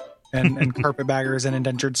sharecroppers and carpetbaggers and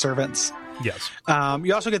indentured servants. Yes.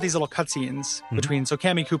 You also get these little cutscenes between. So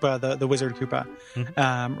Kammy Koopa, the wizard Koopa,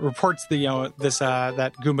 reports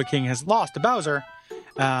that Goomba King has lost to Bowser,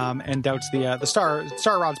 and doubts the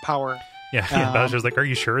Star Rod's power. Yeah, Bowser's like, "Are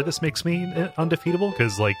you sure this makes me undefeatable?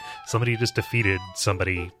 Because like somebody just defeated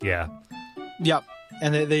somebody." Yeah. Yep.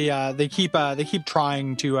 And they keep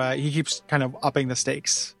trying to. He keeps kind of upping the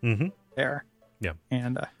stakes there. Yeah.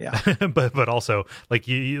 And but also like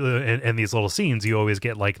you in these little scenes, you always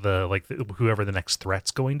get like whoever the next threat's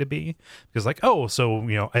going to be, because like, oh, so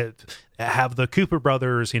have the Cooper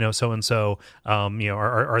brothers, so and so,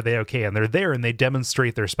 are they okay? And they're there and they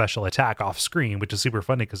demonstrate their special attack off screen, which is super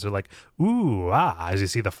funny because they're like, ooh, as you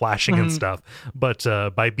see the flashing and stuff. But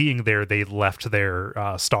by being there, they left their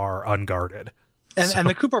star unguarded. And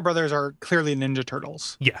the Cooper brothers are clearly Ninja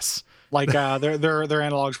Turtles. Yes. Like they're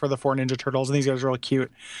analogs for the 4 Ninja Turtles, and these guys are really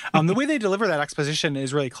cute. The way they deliver that exposition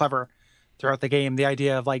is really clever throughout the game. The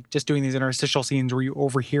idea of like just doing these interstitial scenes where you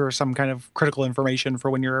overhear some kind of critical information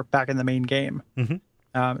for when you're back in the main game.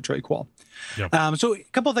 It's really cool. Yeah. So a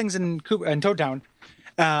couple of things in Toad Town.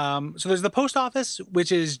 So there's the post office,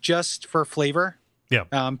 which is just for flavor.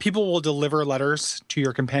 Yeah. People will deliver letters to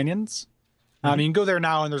your companions. You can go there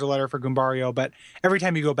now and there's a letter for Goombario, but every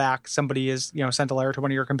time you go back, somebody is, sent a letter to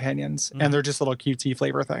one of your companions, and they're just little cutesy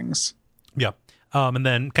flavor things. Yeah. And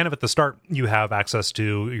then kind of at the start, you have access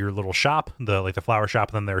to your little shop, the flower shop,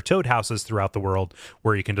 and then there are toad houses throughout the world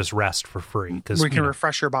where you can just rest for free. Where you can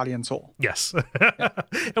refresh your body and soul. Yes.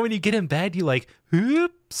 And when you get in bed, you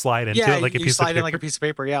slide into it like a piece of paper. In like a piece of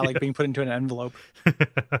paper, like being put into an envelope.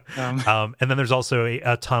 And then there's also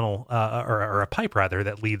a tunnel or a pipe rather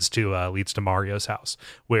that leads to Mario's house,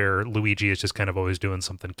 where Luigi is just kind of always doing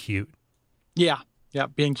something cute. Yeah. Yeah,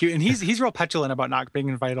 being cute. And he's real petulant about not being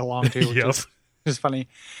invited along too, which Yep. is funny.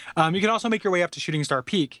 You can also make your way up to Shooting Star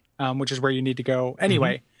Peak, which is where you need to go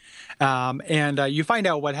anyway. And you find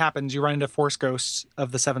out what happens. You run into Force Ghosts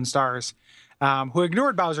of the Seven Stars, who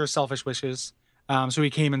ignored Bowser's selfish wishes. So he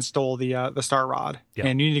came and stole the Star Rod. Yep.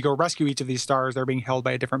 And you need to go rescue each of these stars. They're being held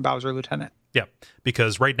by a different Bowser lieutenant. Yeah,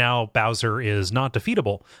 because right now Bowser is not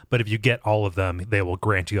defeatable, but if you get all of them, they will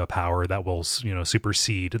grant you a power that will,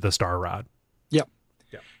 supersede the Star Rod. Yep.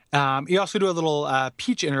 You also do a little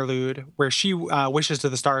Peach interlude where she wishes to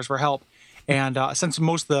the stars for help. And since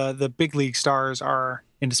most of the big league stars are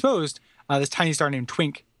indisposed, this tiny star named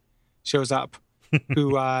Twink shows up,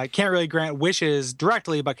 who can't really grant wishes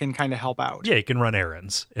directly, but can kind of help out. Yeah, he can run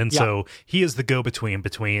errands, and so he is the go-between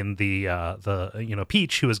between the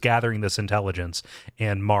Peach, who is gathering this intelligence,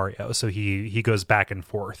 and Mario. So he goes back and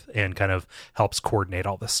forth and kind of helps coordinate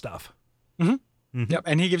all this stuff. Yep,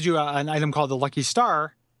 and he gives you an item called the Lucky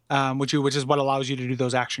Star, which is what allows you to do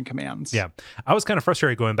those action commands. Yeah, I was kind of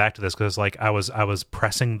frustrated going back to this because I was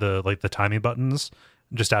pressing the timing buttons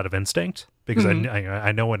just out of instinct because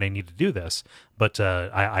I know when I need to do this, but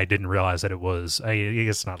I didn't realize that it was, I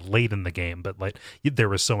guess not late in the game, but there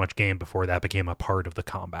was so much game before that became a part of the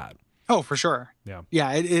combat. Oh, for sure.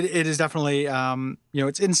 Yeah. It is definitely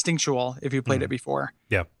it's instinctual if you played it before.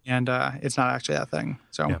 Yeah, and it's not actually that thing.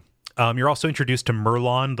 So. Yeah. You're also introduced to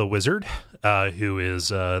Merlon the Wizard, who is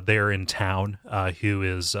there in town, who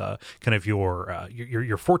is kind of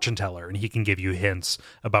your fortune teller, and he can give you hints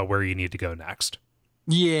about where you need to go next.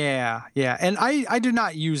 Yeah, and I do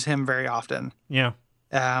not use him very often. Yeah,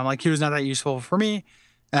 he was not that useful for me.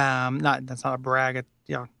 That's not a brag at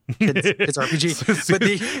kids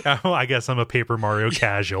RPG, but I guess I'm a Paper Mario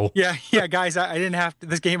casual. Yeah, guys, I didn't have to,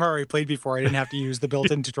 this game I already played before. I didn't have to use the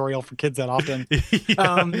built-in tutorial for kids that often.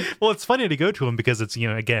 Well, it's funny to go to him because it's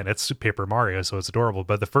again it's Paper Mario, so it's adorable.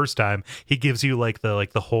 But the first time he gives you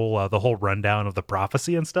the whole rundown of the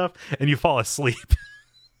prophecy and stuff, and you fall asleep.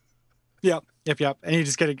 Yep. And you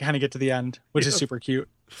just kind of get to the end, which is super cute.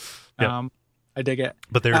 Yep. I dig it.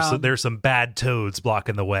 But there's some bad toads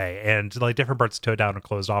blocking the way, and different parts of Toad Down are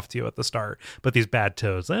closed off to you at the start. But these bad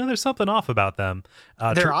toads, there's something off about them.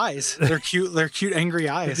 Their eyes, they're cute. They're cute, angry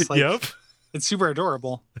eyes. Yep. It's super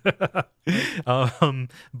adorable. But yeah,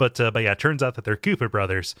 it turns out that they're Koopa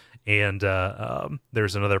brothers, and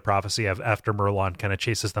there's another prophecy after Merlon kind of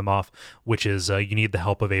chases them off, which is you need the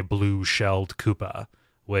help of a blue-shelled Koopa.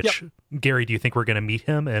 Which, Gary, do you think we're going to meet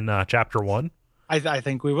him in Chapter 1? I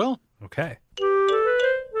think we will. Okay.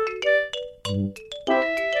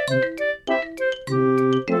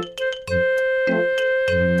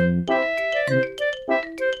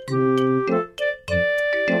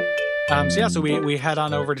 So we head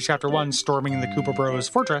on over to Chapter 1, storming the Koopa Bros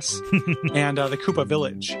fortress and the Koopa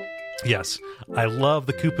village. Yes, I love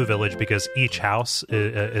the Koopa village because each house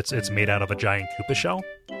it's made out of a giant Koopa shell.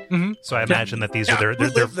 Mm-hmm. So I imagine that these are their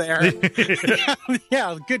live there.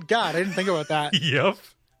 Yeah, good God, I didn't think about that. Yep.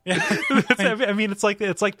 Yeah. I mean, it's like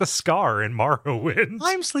the Scar in Morrowind.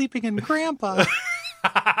 I'm sleeping in Grandpa.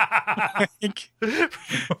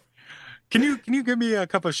 Can you give me a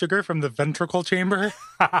cup of sugar from the ventricle chamber?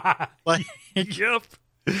 Yep.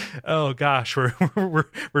 Oh gosh,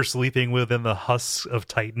 we're sleeping within the husks of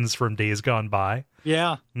Titans from days gone by.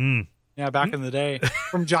 Yeah. Yeah, back in the day.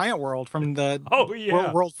 From Giant World, from the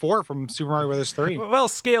World 4 from Super Mario Bros. 3. Well,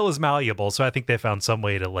 scale is malleable, so I think they found some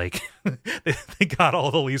way to they got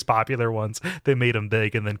all the least popular ones, they made them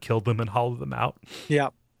big and then killed them and hollowed them out. Yeah,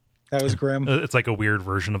 that was grim. It's like a weird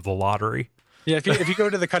version of the lottery. Yeah, if you go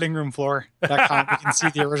to the cutting room floor.com, you can see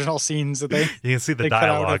the original scenes that you can see the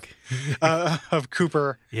dialogue of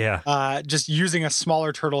Cooper. Yeah, just using a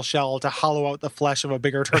smaller turtle shell to hollow out the flesh of a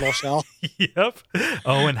bigger turtle shell. Yep.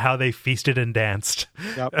 Oh, and how they feasted and danced.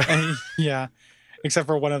 Yep. And, yeah, except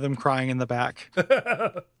for one of them crying in the back.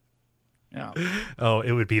 Yeah. Oh,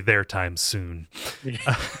 it would be their time soon.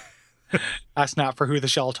 Yeah. Ask not for who the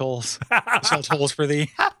shell tolls. The shell tolls for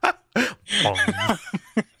thee.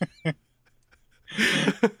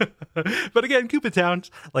 But again, Koopa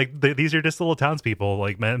Towns, these are just little townspeople,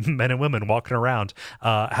 men and women walking around.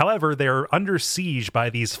 However, they're under siege by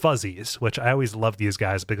these fuzzies, which I always love these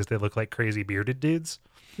guys because they look like crazy bearded dudes.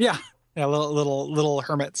 Yeah, little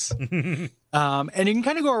hermits. And you can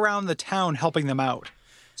kind of go around the town helping them out.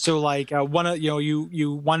 So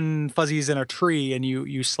one fuzzy's in a tree and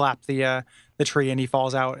you slap the tree and he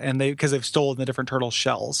falls out, and because they've stolen the different turtle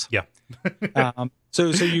shells. Yeah. So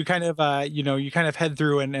you kind of head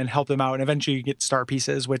through and help them out, and eventually you get star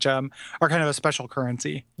pieces, which are kind of a special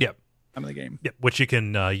currency. Yep. time of the game. Yep, which you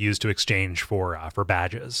can use to exchange for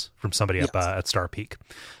badges from somebody up at Star Peak.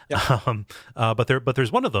 Yep. But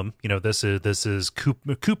there's one of them. This is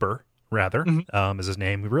Cooper. Rather, is his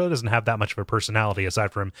name. He really doesn't have that much of a personality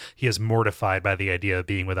aside from he is mortified by the idea of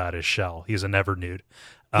being without his shell. He's a never nude.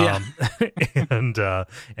 And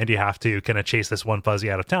you have to kind of chase this one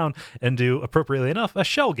fuzzy out of town and do, appropriately enough, a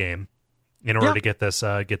shell game in order to get this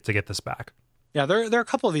get this back. Yeah, there are a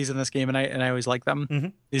couple of these in this game, and I always like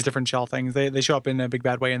them. These different shell things. They show up in a big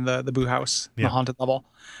bad way in the Boo House, the haunted level.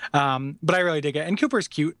 But I really dig it. And Cooper's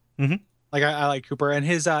cute. Like I like Cooper, and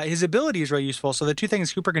his ability is really useful. So the two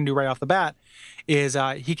things Cooper can do right off the bat is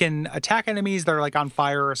he can attack enemies that are like on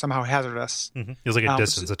fire or somehow hazardous. He's like a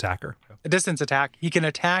distance attacker. A distance attack. He can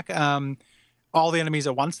attack all the enemies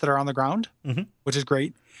at once that are on the ground, which is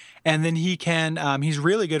great. And then he can he's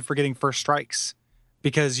really good for getting first strikes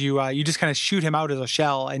because you just kind of shoot him out as a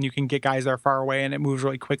shell, and you can get guys that are far away, and it moves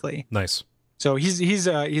really quickly. Nice. So he's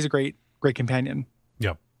a great companion.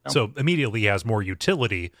 Yeah. So immediately he has more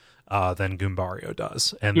utility than Goombario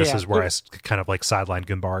does. And this is where I kind of like sidelined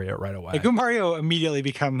Goombario right away. Goombario immediately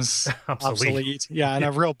becomes obsolete. Yeah, and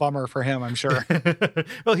a real bummer for him, I'm sure.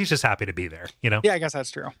 Well, he's just happy to be there, Yeah, I guess that's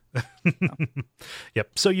true.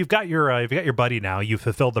 Yep. So you've got your buddy now. You've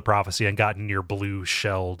fulfilled the prophecy and gotten your blue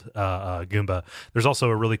shelled Goomba. There's also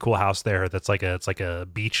a really cool house there that's like a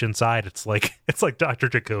beach inside. It's like Dr.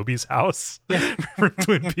 Jacoby's house from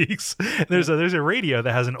Twin Peaks. There's a radio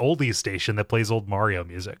that has an oldies station that plays old Mario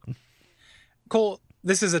music. Cole,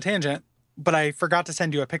 this is a tangent, but I forgot to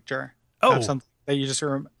send you a picture of something that you just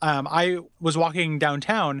remember. I was walking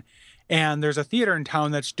downtown, and there's a theater in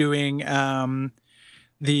town that's doing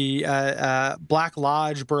the Black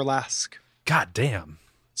Lodge Burlesque. God damn.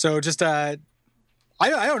 So just I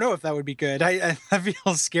don't know if that would be good. That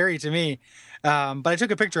feels scary to me. But I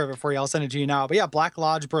took a picture of it for you. I'll send it to you now. But yeah, Black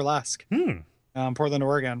Lodge Burlesque. Portland,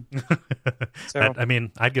 Oregon. So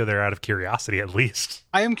I'd go there out of curiosity at least.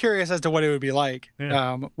 I am curious as to what it would be like,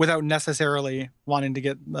 without necessarily wanting to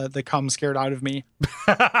get the cum scared out of me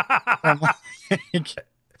from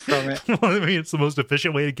it. Well, it's the most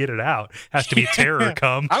efficient way to get it out. Has to be terror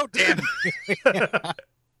cum. Oh, damn.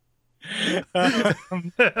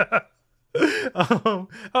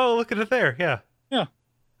 Look at it there. Yeah. Yeah.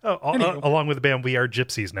 Along with the band We Are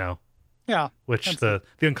Gypsies Now. Yeah. Which the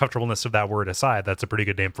uncomfortableness of that word aside, that's a pretty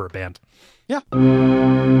good name for a band. Yeah.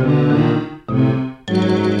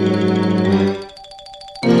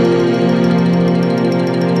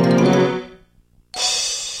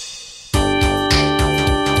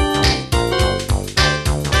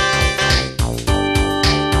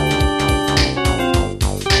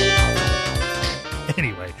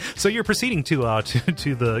 Anyway, so you're proceeding to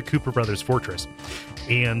the Cooper Brothers Fortress,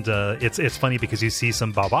 and it's funny because you see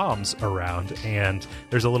some bob-ombs around, and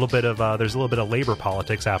there's a little bit of labor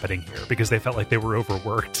politics happening here because they felt like they were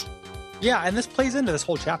overworked. Yeah, and this plays into this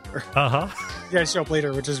whole chapter. You guys show up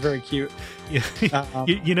later, which is very cute.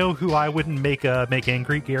 You know who I wouldn't make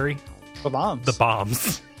angry, Gary? The bombs. The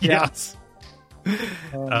bombs. Yes.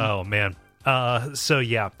 Oh man. So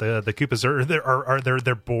yeah, the Koopas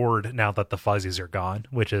they're bored now that the fuzzies are gone,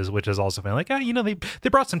 which is also like they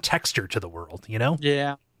brought some texture to the world,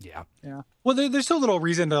 Yeah. Well, there's still little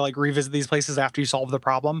reason to like revisit these places after you solve the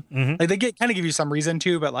problem. Like they kind of give you some reason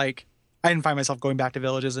to, but like I didn't find myself going back to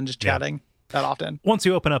villages and just chatting that often. Once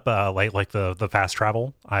you open up like the fast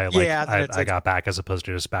travel, I got back as opposed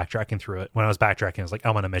to just backtracking through it. When I was backtracking, I was like,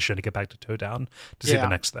 I'm on a mission to get back to Toe Down to see the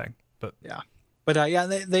next thing. But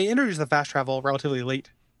they introduced the fast travel relatively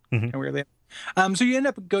late and weirdly. So you end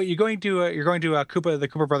up you're going to the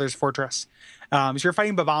Cooper Brothers Fortress. So you're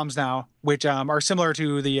fighting bombs now, which are similar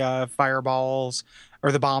to the fireballs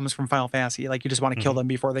or the bombs from Final Fantasy. Like you just want to kill them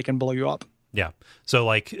before they can blow you up. Yeah. So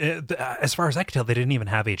like as far as I could tell, they didn't even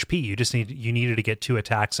have HP. You needed to get 2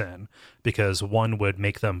 attacks in because one would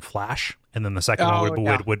make them flash and then the second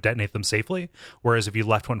one would detonate them safely. Whereas if you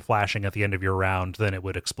left one flashing at the end of your round, then it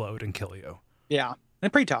would explode and kill you. Yeah.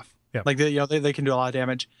 And pretty tough. Yeah. Like they can do a lot of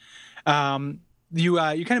damage. You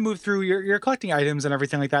kind of move through, you're collecting items and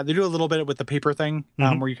everything like that. They do a little bit with the paper thing,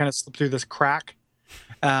 where you kind of slip through this crack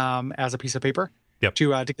as a piece of paper. Yep.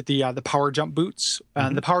 To get the power jump boots.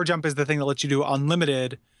 The power jump is the thing that lets you do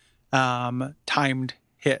unlimited timed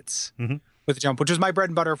hits with the jump, which was my bread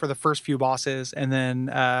and butter for the first few bosses, and then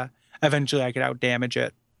eventually I could out damage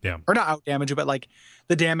it. Yeah. Or not out damage it, but like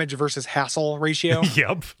the damage versus hassle ratio.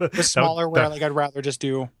 Yep. Was smaller where like I'd rather just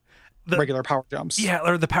do regular power jumps. Yeah,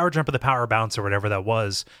 or the power jump or the power bounce or whatever that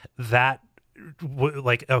was. That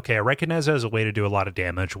like okay, I recognize it as a way to do a lot of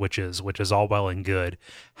damage, which is all well and good.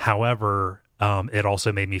 However, it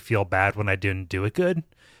also made me feel bad when I didn't do it good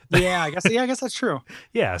Yeah, I guess that's true.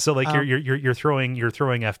 Yeah, so like you're throwing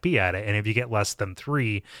FP at it, and if you get less than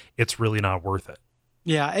 3, it's really not worth it.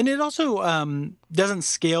 Yeah, and it also doesn't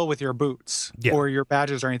scale with your boots or your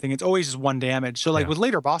badges or anything. It's always just 1 damage. So like with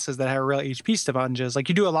later bosses that have real HP sponges, like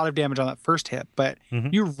you do a lot of damage on that first hit, but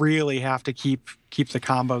you really have to keep the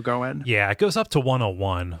combo going. Yeah, it goes up to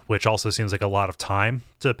 101, which also seems like a lot of time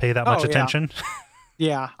to pay that much attention.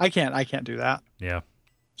 Yeah, I can't do that. Yeah.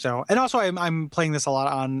 So, and also I'm playing this a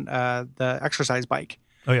lot on the exercise bike.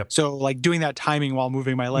 Oh yeah. So like doing that timing while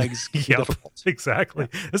moving my legs is difficult. Exactly.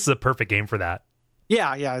 Yeah. This is a perfect game for that.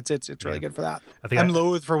 Yeah, it's really good for that. I'm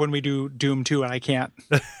loath for when we do Doom 2 and I can't.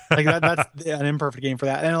 Like that's an imperfect game for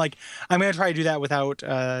that. And like I'm gonna try to do that without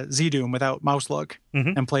Z-Doom, without mouse look,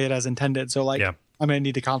 and play it as intended. So like I'm gonna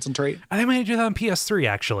need to concentrate. I think I'm gonna do that on PS3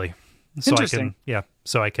 actually. So Interesting.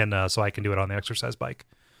 I can do it on the exercise bike.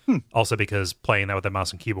 Also because playing that with a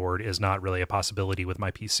mouse and keyboard is not really a possibility with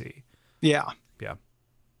my PC. Yeah.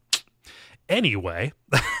 Anyway,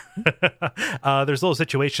 there's a little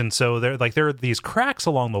situation. So there are these cracks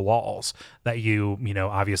along the walls that you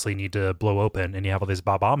obviously need to blow open, and you have all these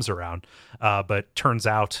bombs around. But turns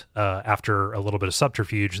out after a little bit of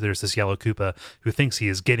subterfuge, there's this yellow Koopa who thinks he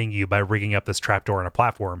is getting you by rigging up this trapdoor on a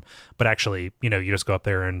platform. But actually, you just go up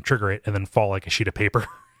there and trigger it, and then fall like a sheet of paper.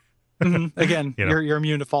 Again, you're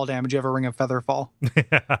immune to fall damage. You have a ring of feather fall.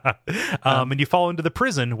 And you fall into the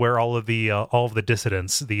prison where all of the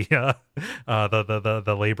dissidents, the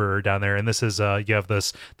laborer down there, and this is you have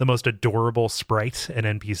the most adorable sprite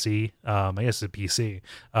and NPC, I guess it's a PC,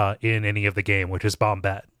 in any of the game, which is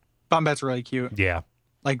Bombette. Bombette's really cute. Yeah.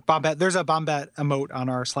 Like Bombette, there's a Bombette emote on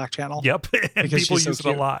our Slack channel. Yep, and people use it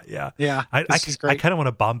a lot. Yeah, I kind of want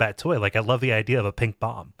a Bombette toy. Like I love the idea of a pink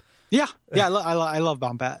bomb. Yeah, I love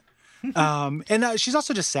Bombette. And she's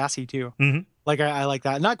also just sassy too. Like I like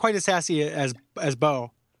that. Not quite as sassy as Bo.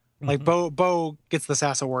 Like Bo gets the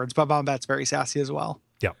sass awards, but Bombette's very sassy as well.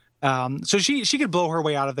 Yeah. So she could blow her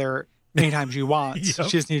way out of there anytime she wants. She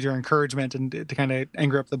just needs your encouragement and to kind of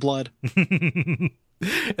anger up the blood. And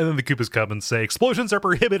then the Koopas come and say, explosions are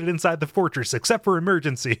prohibited inside the fortress except for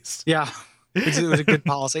emergencies. Yeah. It was a good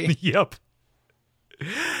policy. Yep.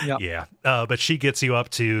 Yeah. But she gets you up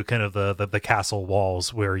to kind of the castle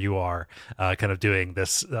walls where you are kind of doing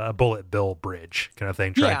this bullet bill bridge kind of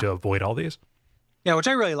thing, trying to avoid all these. Yeah, which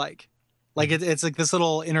I really like. Like it's like this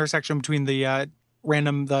little intersection between the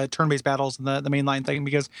the turn-based battles and the mainline thing,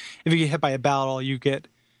 because if you get hit by a battle, you get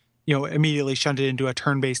immediately shunted into a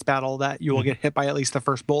turn-based battle that you will get hit by at least the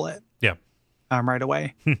first bullet. Yeah. Right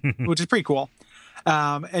away, which is pretty cool.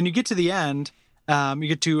 And you get to the end. You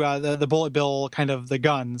get to the bullet bill, kind of the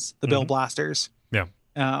guns, the bill blasters. Yeah.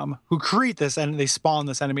 Who create this, and they spawn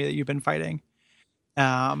this enemy that you've been fighting.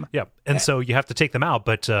 So you have to take them out,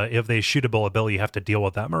 but if they shoot a bullet bill, you have to deal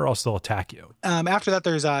with them, or else they'll attack you. After that,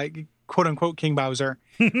 there's quote unquote King Bowser,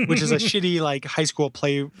 which is a shitty like high school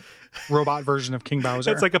play robot version of King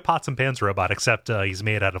Bowser. It's like a pots and pans robot, except he's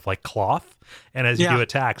made out of like cloth, and as you do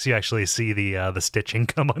attacks, you actually see the stitching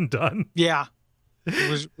come undone. Yeah.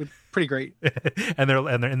 It was pretty great. and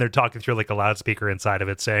they're talking through like a loudspeaker inside of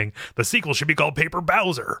it saying the sequel should be called Paper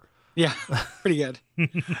Bowser. Yeah, pretty good.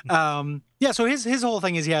 So his whole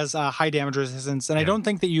thing is he has high damage resistance, and I don't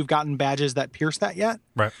think that you've gotten badges that pierce that yet.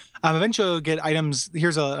 Right. Eventually you'll get items.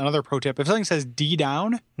 Here's another pro tip. If something says D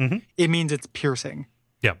down, it means it's piercing.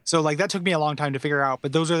 Yeah. So like that took me a long time to figure out,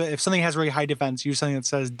 but those are if something has really high defense, use something that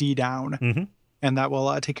says D down. And that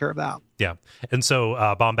will take care of that. Yeah. And so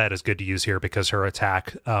Bombette is good to use here because her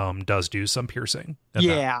attack does do some piercing.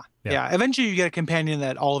 Yeah. Eventually you get a companion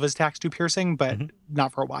that all of his attacks do piercing, but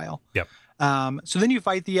not for a while. Yep. So then you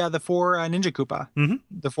fight the 4 Ninja Koopa,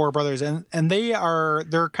 the 4 brothers. And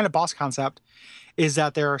their kind of boss concept is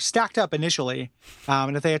that they're stacked up initially.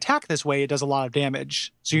 And if they attack this way, it does a lot of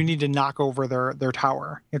damage. So you need to knock over their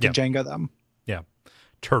tower. You have to Jenga them. Yeah.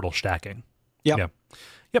 Turtle stacking. Yep. Yeah.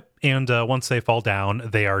 Yep, and once they fall down,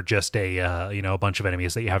 they are just a bunch of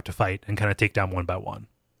enemies that you have to fight and kind of take down one by one.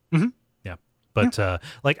 Yeah, but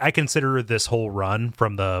I consider this whole run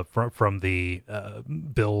from the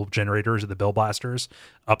bill generators or the bill blasters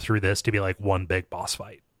up through this to be like one big boss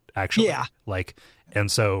fight. Actually, and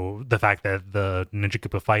so the fact that the Ninja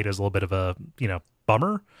Koopa fight is a little bit of a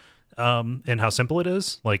bummer, and how simple it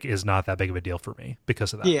is not that big of a deal for me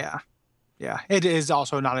because of that. Yeah, it is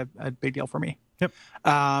also not a big deal for me. Yep.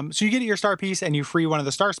 So you get your star piece and you free one of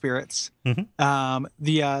the star spirits.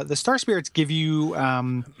 The star spirits give you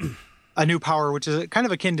a new power, which is kind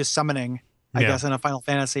of akin to summoning, I guess, in a Final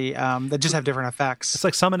Fantasy, that just have different effects. It's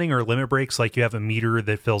like summoning or limit breaks. Like you have a meter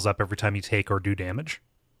that fills up every time you take or do damage.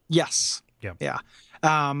 Yes. Yeah.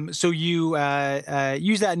 So you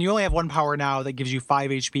use that, and you only have one power now that gives you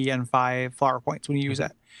 5 HP and 5 flower points when you use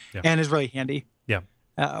it, and is really handy. Yeah.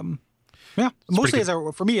 Mostly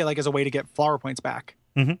for me, like as a way to get flower points back.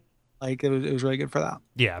 Mm-hmm. Like it was really good for that.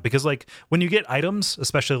 Yeah, because like when you get items,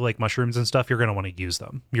 especially like mushrooms and stuff, you're going to want to use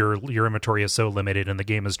them. Your inventory is so limited, and the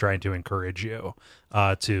game is trying to encourage you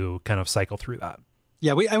to kind of cycle through that.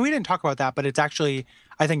 Yeah, we didn't talk about that, but it's actually,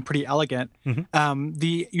 I think, pretty elegant.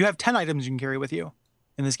 Mm-hmm. You have 10 items you can carry with you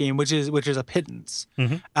in this game, which is a pittance.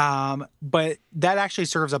 Mm-hmm. But that actually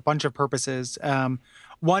serves a bunch of purposes.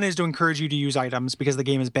 One is to encourage you to use items because the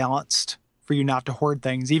game is balanced for you not to hoard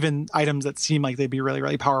things, even items that seem like they'd be really,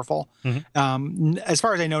 really powerful. Mm-hmm. As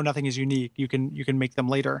far as I know, nothing is unique. You can make them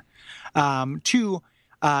later. Two,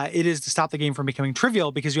 it is to stop the game from becoming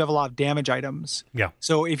trivial because you have a lot of damage items. Yeah.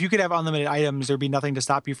 So if you could have unlimited items, there'd be nothing to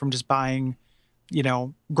stop you from just buying,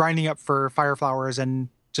 grinding up for fire flowers and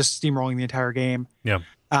just steamrolling the entire game. Yeah.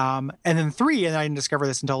 And then three, and I didn't discover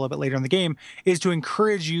this until a little bit later in the game, is to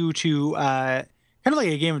encourage you to kind of like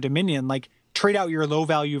a game of Dominion, like trade out your low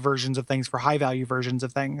value versions of things for high value versions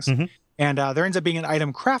of things. Mm-hmm. And there ends up being an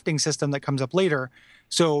item crafting system that comes up later.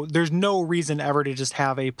 So there's no reason ever to just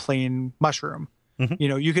have a plain mushroom.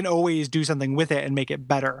 Mm-hmm. You can always do something with it and make it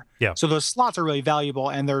better. Yeah. So those slots are really valuable,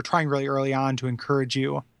 and they're trying really early on to encourage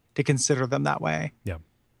you to consider them that way. Yeah.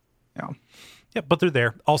 Yeah, but they're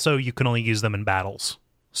there. Also, you can only use them in battles.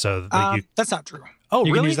 So that's not true. Oh,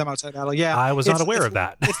 you really? can use them outside battle. Yeah. I was not aware of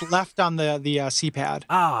that. It's left on the C-pad.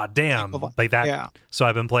 Ah, damn. Like that. Yeah. So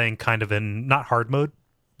I've been playing kind of in not hard mode,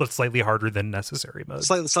 but slightly harder than necessary mode.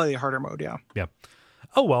 Slightly harder mode, yeah. Yeah.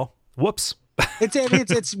 Oh, well. Whoops.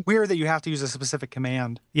 It's weird that you have to use a specific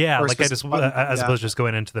command. Yeah, like I just as opposed to just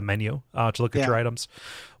going into the menu to look at your items,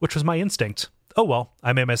 which was my instinct. Oh well,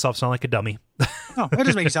 I made myself sound like a dummy. No, that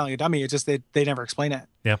doesn't make you sound like a dummy. It's just they never explain it.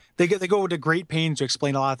 Yeah, they go to great pains to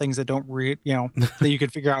explain a lot of things that don't that you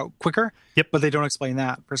could figure out quicker. Yep, but they don't explain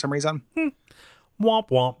that for some reason. Womp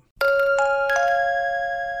womp.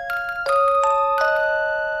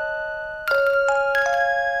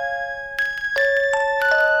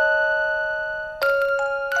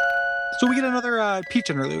 So we get another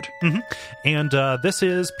Peach interlude. Mm-hmm. And this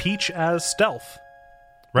is Peach as stealth,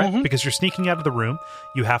 right? Mm-hmm. Because you're sneaking out of the room.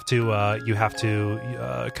 You have to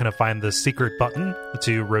kind of find the secret button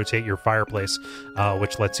to rotate your fireplace,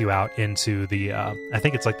 which lets you out into the I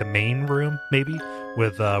think it's like the main room, maybe,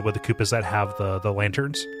 with the Koopas that have the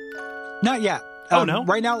lanterns. Not yet. Oh no!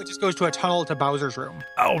 Right now, it just goes to a tunnel to Bowser's room.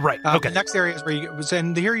 Oh right. Okay. The next area is where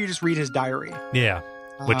and here you just read his diary. Yeah,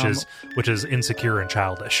 which is insecure and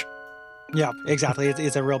childish. Yeah, exactly.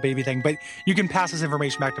 It's a real baby thing, but you can pass this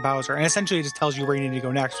information back to Bowser, and essentially it just tells you where you need to go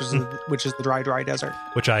next, which is the dry desert.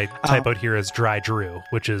 Which I type out here as Dry Drew,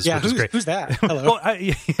 which is great. Who's that? Hello. Well,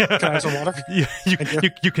 Can I have some water?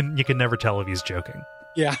 You can never tell if he's joking.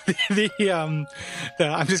 Yeah. I'm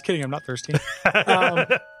just kidding. I'm not thirsty.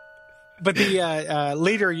 But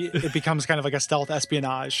later it becomes kind of like a stealth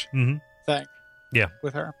espionage thing. Yeah.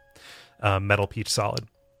 With her. Metal Peach Solid.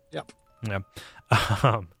 Yep.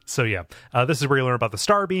 Yeah. So yeah, this is where you learn about the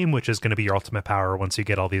Star Beam, which is going to be your ultimate power once you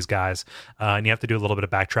get all these guys. And you have to do a little bit of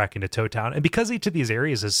backtracking to Toad Town. And because each of these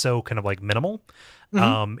areas is so kind of like minimal,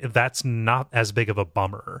 that's not as big of a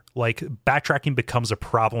bummer. Like backtracking becomes a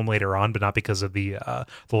problem later on, but not because of the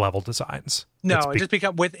level designs. No, it just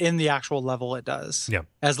becomes within the actual level. It does. Yeah.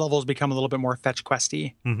 As levels become a little bit more fetch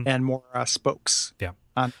questy and more spokes. Yeah.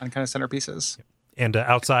 On kind of centerpieces. Yeah. And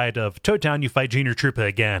outside of Toad Town, you fight Junior Troopa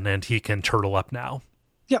again, and he can turtle up now.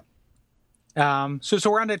 Yep.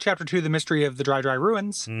 So we're on to Chapter 2, The Mystery of the Dry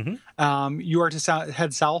Ruins. You are to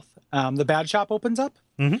head south. The badge shop opens up,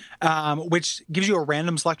 which gives you a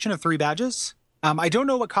random selection of 3 badges. I don't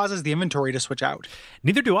know what causes the inventory to switch out.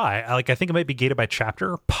 Neither do I. I think it might be gated by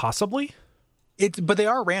chapter, possibly. But they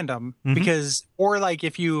are random because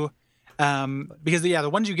if you, the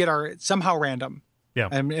ones you get are somehow random. Yeah.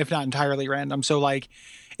 If not entirely random. So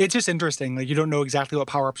it's just interesting. You don't know exactly what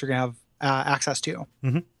power-ups you're going to have access to.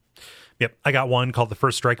 Yep. I got one called the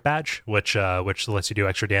First Strike badge, which lets you do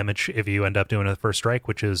extra damage if you end up doing a first strike,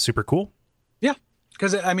 which is super cool. Yeah.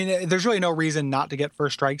 Because, there's really no reason not to get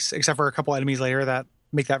first strikes, except for a couple enemies later that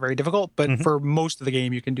make that very difficult. But for most of the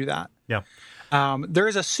game, you can do that. Yeah. There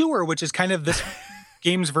is a sewer, which is kind of this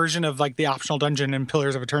game's version of the optional dungeon in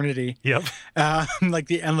Pillars of Eternity. Yep.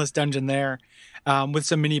 The endless dungeon there. With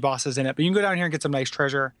some mini bosses in it, but you can go down here and get some nice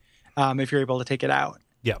treasure if you're able to take it out.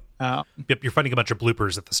 Yeah. Yep, you're finding a bunch of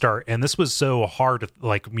bloopers at the start, and this was so hard,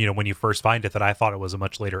 like, when you first find it, that I thought it was a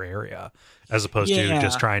much later area, as opposed to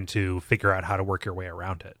just trying to figure out how to work your way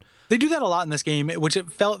around it. They do that a lot in this game, which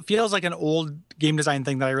feels like an old game design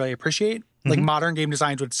thing that I really appreciate. Like modern game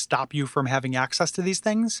designs would stop you from having access to these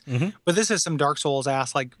things, but this is some Dark Souls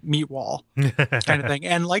ass like meat wall kind of thing.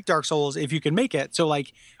 And like Dark Souls, if you can make it, so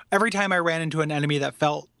like every time I ran into an enemy that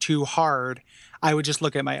felt too hard, I would just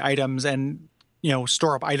look at my items and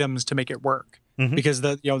store up items to make it work, because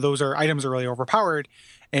those items are really overpowered,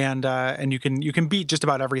 and you can beat just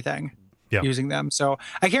about everything using them. So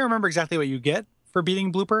I can't remember exactly what you get for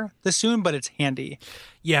beating Blooper this soon, but it's handy.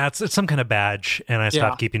 Yeah, it's some kind of badge, and I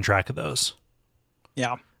stopped keeping track of those.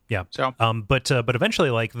 Yeah. So, but eventually,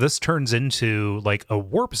 like, this turns into like a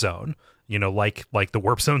warp zone. Like the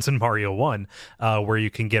warp zones in Mario 1, where you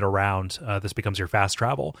can get around. This becomes your fast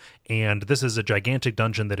travel, and this is a gigantic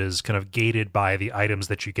dungeon that is kind of gated by the items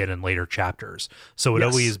that you get in later chapters. So it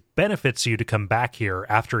always benefits you to come back here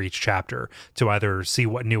after each chapter to either see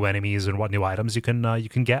what new enemies and what new items you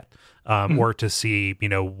can get, or to see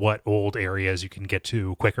what old areas you can get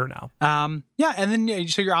to quicker now. And then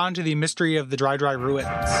so you're on to the mystery of the Dry Ruins.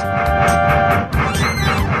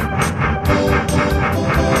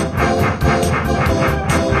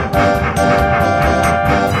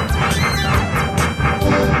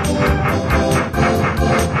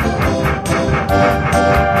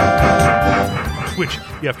 Which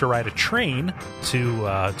you have to ride a train to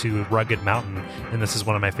Rugged Mountain, and this is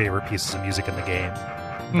one of my favorite pieces of music in the game.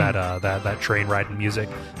 That train riding music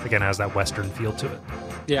again has that Western feel to it.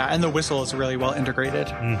 Yeah, and the whistle is really well integrated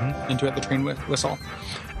into it. The train whistle.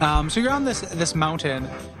 So you're on this mountain,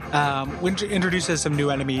 which introduces some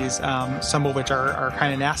new enemies, some of which are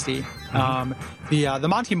kind of nasty. The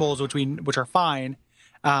Monty moles, which are fine,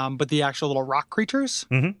 but the actual little rock creatures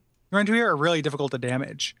you run into here are really difficult to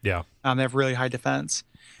damage. Yeah, they have really high defense.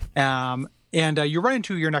 And you run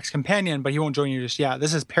into your next companion, but he won't join you just yet.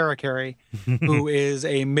 This is Parakarry, who is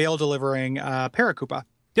a mail-delivering Paracoopa.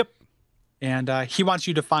 Yep. And he wants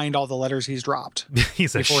you to find all the letters he's dropped.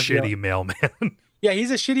 He's a shitty mailman. Yeah,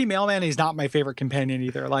 he's a shitty mailman. He's not my favorite companion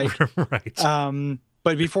either. Like, right.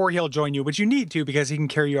 But before he'll join you, which you need to, because he can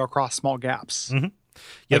carry you across small gaps.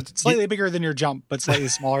 Yep. Slightly bigger than your jump, but slightly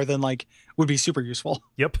smaller than would be super useful.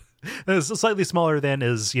 Yep. It's slightly smaller than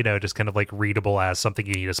is, just kind of like readable as something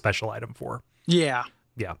you need a special item for. Yeah.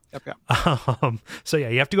 Yeah. Yep. So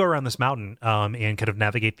you have to go around this mountain and kind of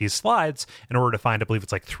navigate these slides in order to find, I believe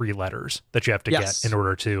it's like 3 letters that you have to get in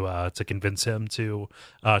order to convince him to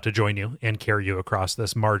join you and carry you across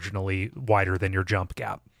this marginally wider than your jump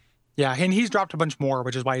gap. Yeah, and he's dropped a bunch more,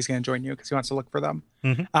 which is why he's going to join you, because he wants to look for them.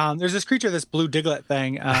 There's this creature, this blue Diglett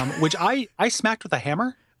thing, which I smacked with a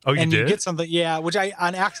hammer. Oh, you and did? You get something, which I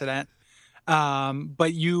on accident.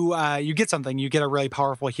 But you get something. You get a really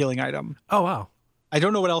powerful healing item. Oh wow! I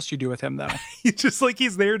don't know what else you do with him though. He's just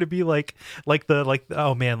he's there to be like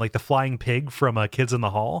the flying pig from Kids in the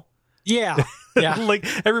Hall. Yeah. Like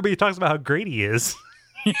everybody talks about how great he is.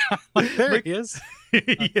 There he is.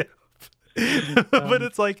 Yeah. But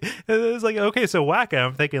it's like okay, so whack.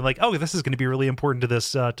 I'm thinking this is going to be really important to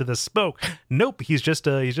this spoke. Nope, he's just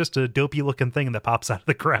a dopey looking thing that pops out of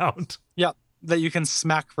the ground. Yep, that you can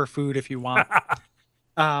smack for food if you want.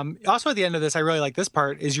 Also, at the end of this, I really like this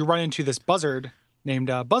part is you run into this buzzard named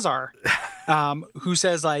Buzzar, who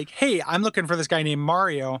says "Hey, I'm looking for this guy named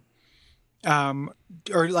Mario, or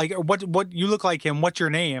what you look like him. What's your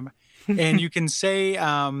name?" And you can say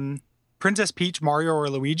Princess Peach, Mario, or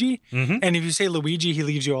Luigi. And if you say Luigi, he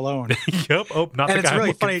leaves you alone. Yep. Oh, not and the guy. And it's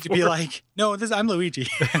really funny to be like, no, I'm Luigi.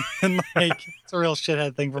 And it's a real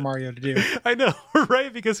shithead thing for Mario to do. I know,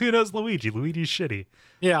 right? Because who knows Luigi? Luigi's shitty.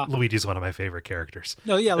 Yeah. Luigi's one of my favorite characters.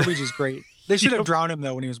 No, yeah, Luigi's great. They should have drowned him,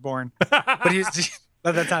 though, when he was born. But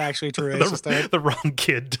that's not actually true. The wrong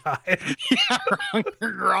kid died. Yeah,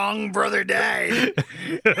 wrong brother died.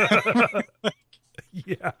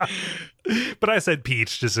 Yeah. But I said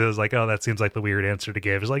Peach just as that seems like the weird answer to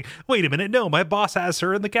give. It's wait a minute, no, my boss has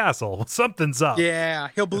her in the castle. Something's up. Yeah,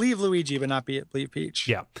 he'll believe Luigi, but not believe Peach.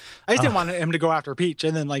 Yeah. I just didn't want him to go after Peach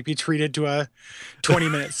and then be treated to a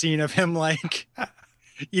 20-minute scene of him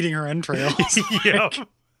eating her entrails. Yep.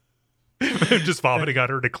 Just vomiting on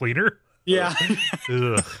her to clean her. Yeah.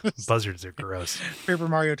 Ugh, buzzards are gross. Paper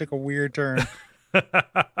Mario took a weird turn.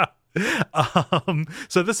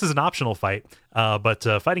 So this is an optional fight, but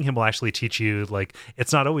fighting him will actually teach you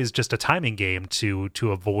it's not always just a timing game to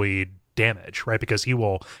avoid damage, right? Because he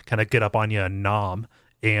will kind of get up on you and nom,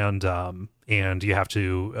 and you have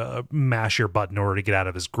to mash your button in order to get out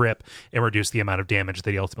of his grip and reduce the amount of damage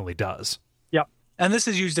that he ultimately does. Yep. And this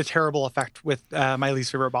has used a terrible effect with my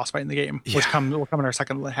least favorite boss fight in the game, which will come in our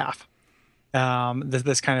second half.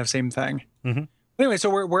 This kind of same thing. Mm-hmm. Anyway,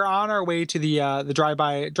 so we're on our way to the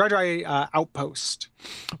dry outpost.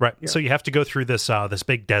 Right. Yeah. So you have to go through this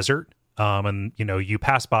big desert. And you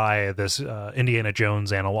pass by this Indiana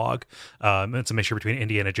Jones analog. It's a mixture between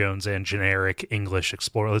Indiana Jones and generic English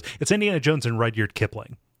explorer. It's Indiana Jones and Rudyard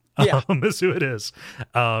Kipling. Yeah, is who it is.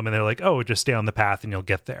 And they're like, oh, just stay on the path and you'll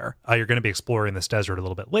get there. You're going to be exploring this desert a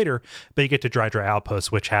little bit later, but you get to Dry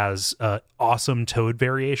Outpost, which has awesome toad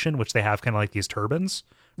variation, which they have kind of like these turbans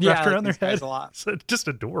wrapped around their head. A lot. So just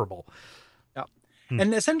adorable. Yep.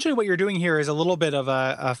 And essentially what you're doing here is a little bit of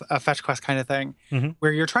a fetch quest kind of thing,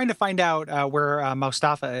 where you're trying to find out where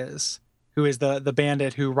Mustafa is, who is the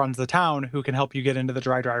bandit who runs the town, who can help you get into the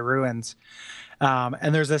Dry ruins.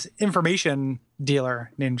 And there's this information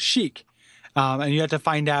dealer named Sheik, and you have to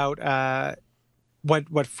find out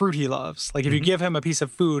what fruit he loves. Like if you give him a piece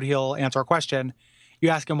of food, he'll answer a question. You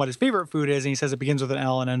ask him what his favorite food is, and he says it begins with an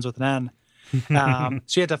L and ends with an N.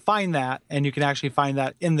 So you have to find that, and you can actually find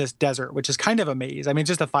that in this desert, which is kind of a maze. I mean, it's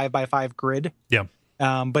just a 5x5 grid. Yeah.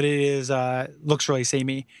 But it is looks really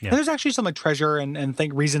samey. Yeah. And there's actually some like treasure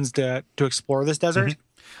and reasons to explore this desert.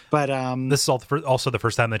 But this is also the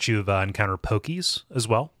first time that you've encountered pokies as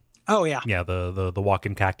well. Oh yeah, yeah, the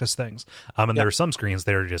walking cactus things. And there are some screens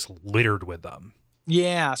that are just littered with them.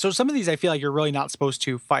 Yeah, so some of these I feel like you're really not supposed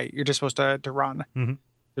to fight. You're just supposed to run.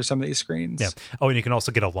 There's some of these screens. Yeah. Oh, and you can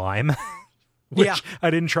also get a lime. Which I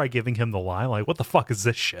didn't try giving him the lime. Like, what the fuck is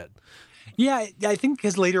this shit? Yeah, I think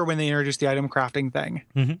because later when they introduced the item crafting thing,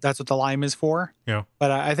 that's what the lime is for. Yeah.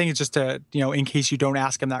 But I think it's just to, in case you don't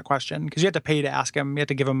ask him that question, because you have to pay to ask him. You have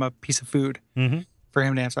to give him a piece of food for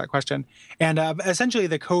him to answer that question. And essentially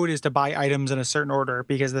the code is to buy items in a certain order,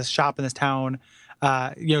 because this shop in this town,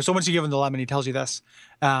 so once you give him the lemon, he tells you this,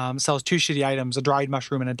 sells 2 shitty items, a dried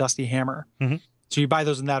mushroom and a dusty hammer. So you buy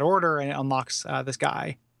those in that order and it unlocks this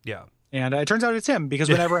guy. Yeah. And it turns out it's him, because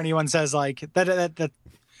whenever anyone says like that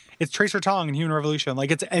it's Tracer Tong in Human Revolution.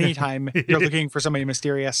 Like it's any time you're looking for somebody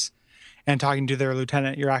mysterious and talking to their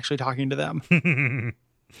lieutenant, you're actually talking to them.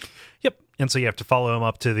 Yep. And so you have to follow him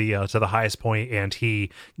up to the highest point, and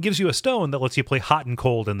he gives you a stone that lets you play hot and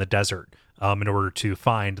cold in the desert in order to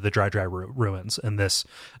find the dry ruins. And this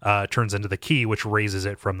turns into the key, which raises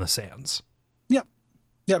it from the sands. Yep.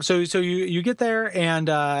 So you get there, and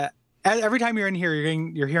every time you're in here,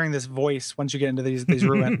 you're hearing this voice once you get into these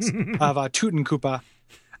ruins of Tutankoopa.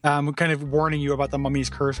 Kind of warning you about the mummy's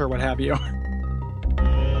curse or what have you.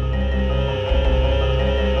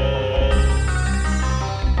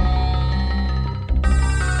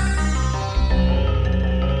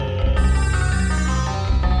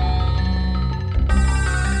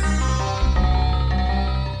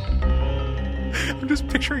 I'm just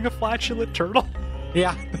picturing a flatulent turtle.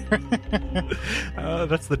 Yeah.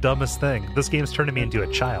 That's the dumbest thing. This game's turning me into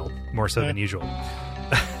a child, more so than usual.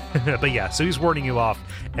 But yeah, so he's warning you off,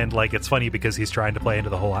 and like it's funny because he's trying to play into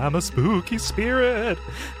the whole I'm a spooky spirit,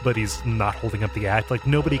 but he's not holding up the act. Like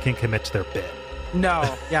nobody can commit to their bit.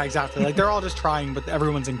 No, yeah, exactly. Like they're all just trying, but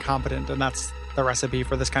everyone's incompetent, and that's the recipe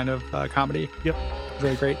for this kind of comedy. Yep.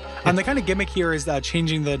 Very great. And the kind of gimmick here is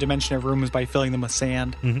changing the dimension of rooms by filling them with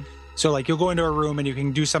sand. So like you'll go into a room and you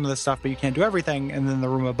can do some of this stuff, but you can't do everything. And then the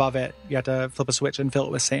room above it, you have to flip a switch and fill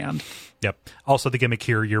it with sand. Yep. Also the gimmick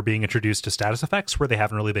here, you're being introduced to status effects where they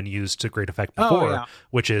haven't really been used to great effect before,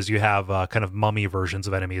 which is you have kind of mummy versions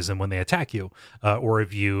of enemies. And when they attack you, or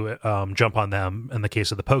if you jump on them, in the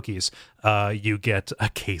case of the pokies, you get a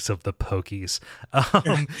case of the pokies.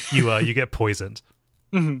 You get poisoned.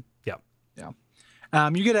 You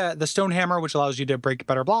get the stone hammer, which allows you to break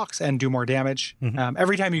better blocks and do more damage.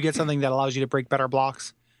 Every time you get something that allows you to break better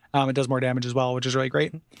blocks, it does more damage as well, which is really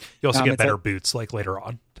great. You also get better boots like later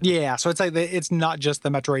on. Yeah, so it's like it's not just the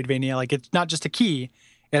Metroidvania. Like it's not just a key;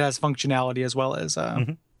 it has functionality as well as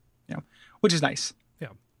which is nice.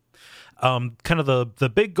 Kind of the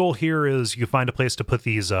big goal here is you find a place to put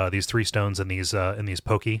these 3 stones in these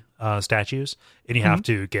pokey statues, and you have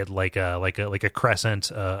to get like a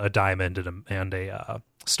crescent, a diamond, and a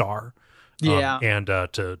star. And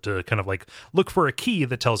to kind of like look for a key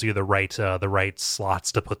that tells you the right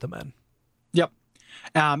slots to put them in. Yep.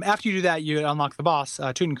 After you do that, you unlock the boss,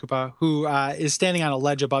 Tutankoopa, who is standing on a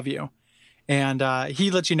ledge above you. And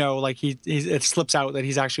he lets you know, like it slips out that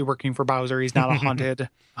he's actually working for Bowser. He's not a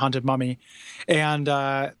haunted mummy, and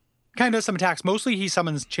kind of does some attacks. Mostly, he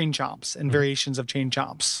summons chain chomps and variations of chain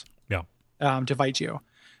chomps. To fight you.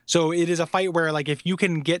 So it is a fight where, like, if you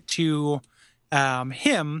can get to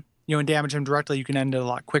him, and damage him directly, you can end it a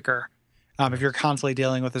lot quicker. If you're constantly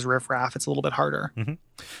dealing with his riffraff, it's a little bit harder.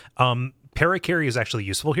 Parakarry is actually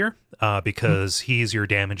useful here because he's your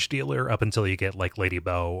damage dealer up until you get like Lady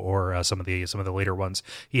Bow or some of the later ones.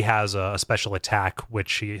 He has a special attack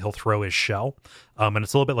which he'll throw his shell, and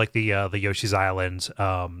it's a little bit like the Yoshi's Island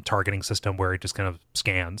targeting system where it just kind of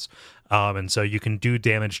scans, and so you can do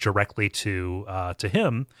damage directly to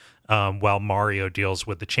him while Mario deals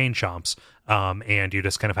with the Chain Chomps, and you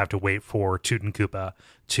just kind of have to wait for Toot and Koopa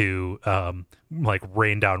to like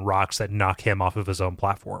rain down rocks that knock him off of his own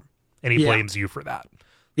platform. And he blames you for that.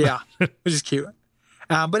 Yeah, which is cute.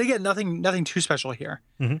 But again, nothing too special here.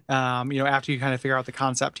 Mm-hmm. After you kind of figure out the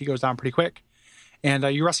concept, he goes down pretty quick. And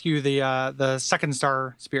you rescue the second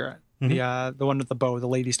star spirit, the one with the bow, the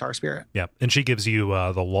Lady Star spirit. Yeah, and she gives you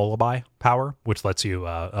the lullaby power, which lets you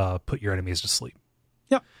put your enemies to sleep.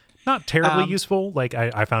 Yep. Not terribly useful. Like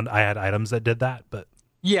I found I had items that did that, but...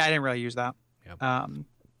 Yeah, I didn't really use that. Yeah.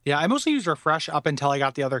 Yeah, I mostly used Refresh up until I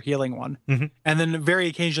got the other healing one. Mm-hmm. And then very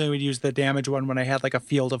occasionally we'd use the damage one when I had like a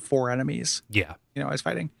field of 4 enemies. Yeah. I was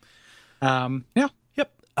fighting. Yeah.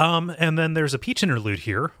 Yep. And then there's a Peach interlude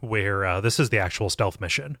here where this is the actual stealth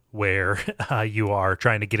mission where you are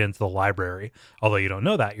trying to get into the library. Although you don't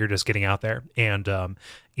know that, you're just getting out there. And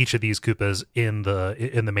each of these Koopas in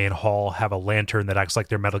the main hall have a lantern that acts like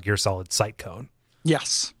their Metal Gear Solid sight cone.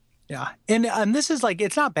 Yes. Yeah. And this is like,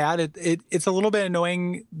 it's not bad. It's a little bit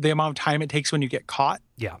annoying the amount of time it takes when you get caught.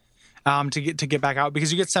 Yeah. To get back out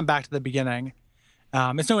because you get sent back to the beginning.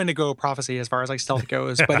 It's no Indigo Prophecy as far as like stealth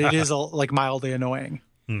goes, but it is like mildly annoying.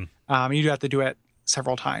 You do have to do it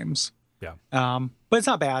several times. Yeah. But it's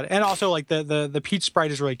not bad. And also like the Peach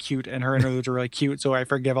sprite is really cute and her interludes are really cute. So I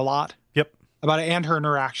forgive a lot. Yep. About it and her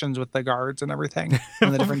interactions with the guards and everything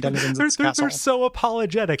and the different denizens of the castle. They're so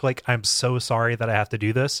apologetic. Like, I'm so sorry that I have to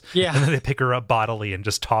do this. Yeah. And then they pick her up bodily and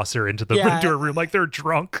just toss her into into her room like they're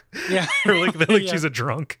drunk. Yeah. Or like she's a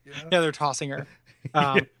drunk. Yeah, they're tossing her.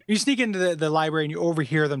 You sneak into the library and you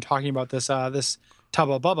overhear them talking about this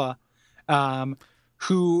Tubba Bubba,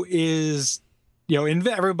 who is,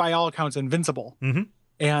 by all accounts, invincible. Mm-hmm.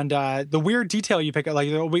 And the weird detail you pick up,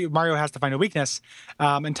 like Mario has to find a weakness,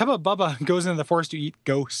 and Tubba Bubba goes into the forest to eat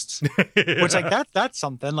ghosts, which like that's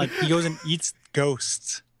something. Like he goes and eats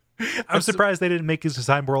ghosts. I'm surprised they didn't make his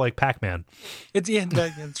design more like Pac-Man. It's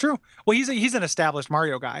true. Well, he's an established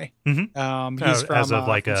Mario guy. Mm-hmm. He's from, as of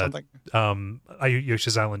like something.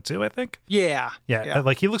 Yoshi's Island 2, I think. Yeah.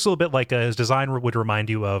 Like he looks a little bit like his design would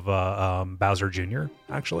remind you of Bowser Jr.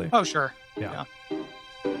 Actually. Oh sure. Yeah.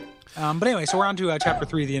 But anyway, so we're on to chapter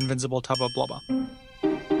 3, the Invincible Tubba Blubba.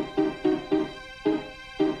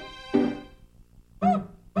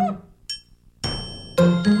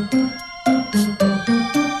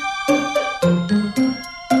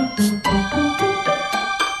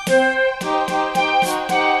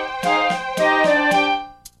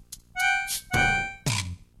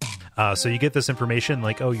 So you get this information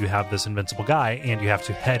like, oh, you have this invincible guy, and you have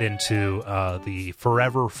to head into the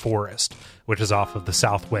Forever Forest, which is off of the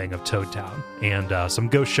south wing of Toad Town. And some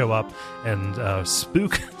ghosts show up and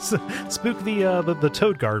spook the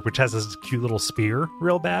Toad Guard, which has this cute little spear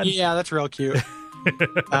real bad. Yeah, that's real cute.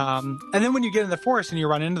 And then when you get in the forest and you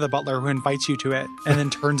run into the butler who invites you to it and then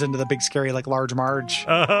turns into the big scary like Large Marge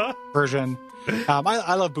version.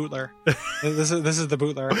 I love Bootler. This is the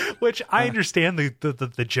Bootler. Which I understand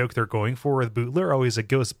the joke they're going for with Bootler, always a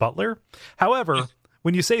ghost butler. However,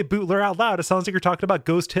 when you say Bootler out loud, it sounds like you're talking about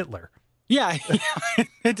Ghost Hitler. Yeah,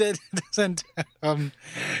 it doesn't.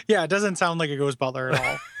 It doesn't sound like a ghost butler at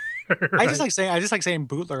all. Right. I just like saying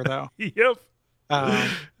Bootler though. Yep.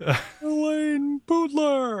 Elaine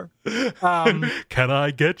Bootler. Can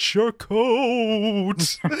I get your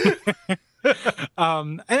coat?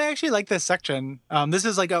 And I actually like this section. This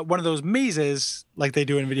is like one of those mazes like they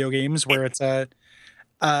do in video games where it's a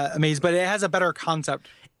maze, but it has a better concept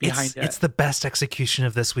behind it. It's the best execution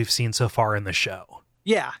of this we've seen so far in the show.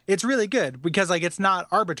 Yeah, it's really good because like it's not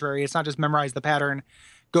arbitrary. It's not just memorize the pattern,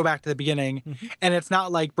 go back to the beginning. Mm-hmm. And it's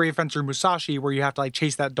not like Brave Fencer Musashi where you have to like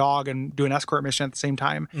chase that dog and do an escort mission at the same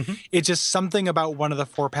time. Mm-hmm. It's just something about one of the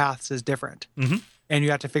 4 paths is different. Mm-hmm. And you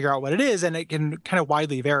have to figure out what it is, and it can kind of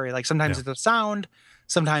widely vary. Like sometimes it's a sound,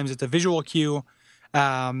 sometimes it's a visual cue.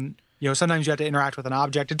 Sometimes you have to interact with an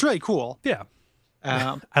object. It's really cool. Yeah.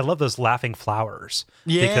 I love those laughing flowers.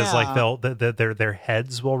 Yeah. Because like their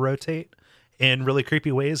heads will rotate in really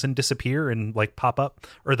creepy ways and disappear and like pop up,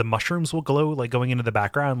 or the mushrooms will glow like going into the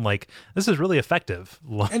background. Like this is really effective.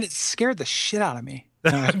 And it scared the shit out of me.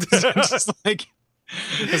 Just like.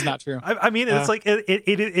 It's not true. I mean, it's like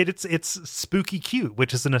it's spooky cute,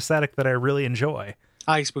 which is an aesthetic that I really enjoy.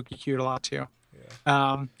 I like spooky cute a lot too.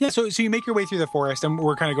 So you make your way through the forest, and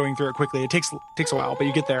we're kind of going through it quickly. It takes a while, but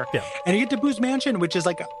you get there. Yeah. And you get to Boo's mansion, which is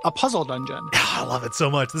like a puzzle dungeon. I love it so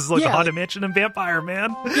much. This is like the Haunted Mansion and Vampire,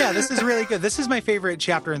 man. Yeah, this is really good. This is my favorite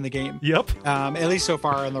chapter in the game. Yep. At least so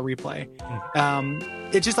far in the replay.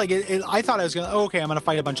 It's just like I thought I was gonna. I'm gonna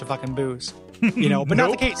fight a bunch of fucking Boos, but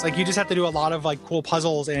not the case. Like you just have to do a lot of like cool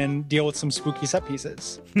puzzles and deal with some spooky set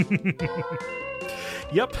pieces.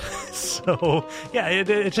 Yep. So yeah,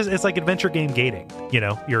 it's like adventure game gating.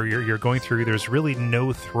 You're going through. There's really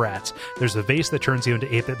no threat. There's a vase that turns you into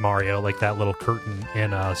 8-bit Mario, like that little curtain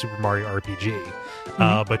in Super Mario RPG.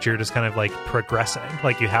 But you're just kind of like progressing.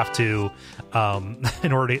 Like you have to,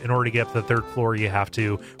 in order to get up to the third floor, you have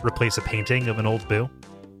to replace a painting of an old Boo.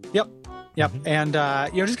 Yep. And,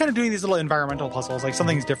 just kind of doing these little environmental puzzles, like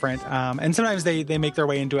something's different. And sometimes they make their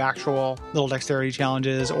way into actual little dexterity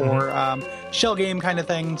challenges or shell game kind of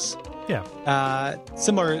things. Yeah.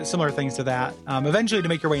 Similar things to that. Eventually to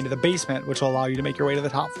make your way into the basement, which will allow you to make your way to the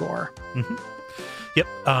top floor. Yep.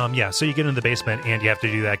 So you get in the basement and you have to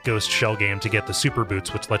do that ghost shell game to get the super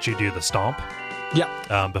boots, which lets you do the stomp.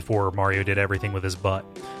 Yeah. Before Mario did everything with his butt.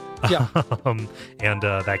 Yeah. And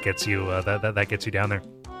that gets you that gets you down there.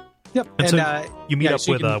 Yep. And so you meet up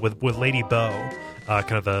with Lady Bo,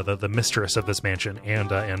 kind of the mistress of this mansion, and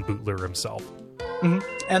Bootler himself. Mm-hmm.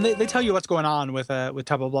 And they tell you what's going on with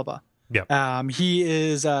Tubba Blubba. Yeah.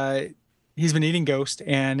 He's been eating Ghost,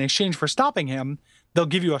 and in exchange for stopping him, they'll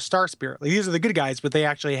give you a star spirit. Like, these are the good guys, but they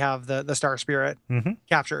actually have the star spirit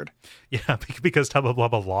captured. Yeah, because Tubba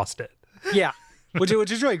Blubba lost it. Yeah. Which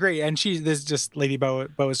is really great. And there's just Lady Bo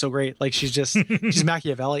is so great. Like she's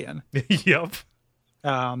Machiavellian. Yep.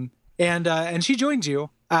 And she joins you,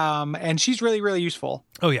 and she's really, really useful.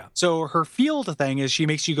 Oh, yeah. So her field thing is she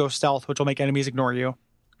makes you go stealth, which will make enemies ignore you.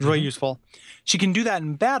 It's really useful. She can do that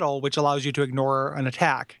in battle, which allows you to ignore an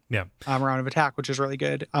attack. Yeah. Round of attack, which is really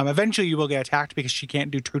good. Eventually, you will get attacked because she can't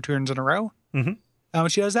do 2 turns in a row. When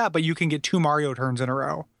she does that, but you can get 2 Mario turns in a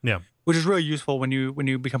row. Yeah. Which is really useful when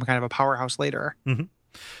you become kind of a powerhouse later.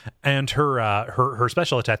 And her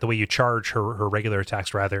special attack, the way you charge her regular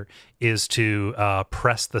attacks, rather, is to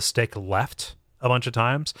press the stick left a bunch of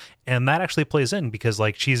times, and that actually plays in because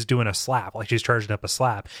like she's doing a slap, like she's charging up a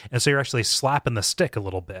slap, and so you're actually slapping the stick a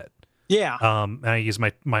little bit. Yeah. And I use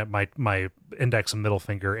my index and middle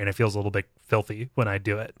finger, and it feels a little bit filthy when I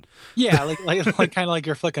do it. Yeah, like kind of like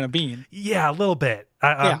you're flicking a bean. Yeah, a little bit.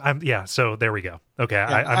 So there we go. Okay,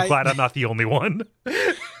 yeah, I'm glad I'm not the only one.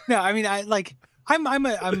 No, I mean I'm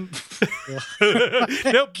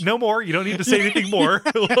Nope, no more. You don't need to say anything more.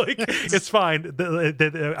 Like, it's fine.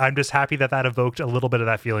 I'm just happy that evoked a little bit of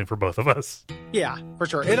that feeling for both of us. Yeah, for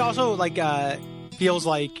sure. It also feels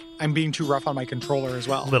like I'm being too rough on my controller as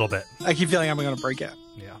well. A little bit. I keep feeling I'm going to break it.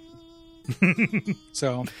 Yeah.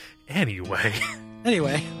 So anyway,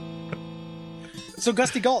 so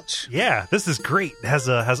Gusty Gulch. Yeah, this is great. It has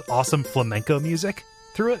awesome flamenco music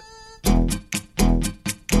through it.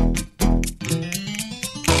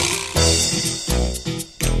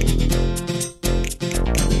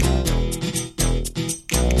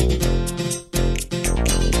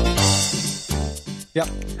 Yep.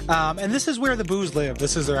 And this is where the Boos live.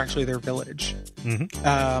 This is actually their village.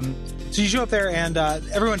 So you show up there, and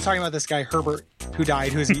everyone's talking about this guy, Herbert, who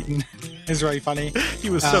died, who's eaten. It's really funny. He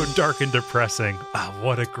was so dark and depressing.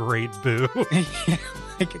 What a great Boo.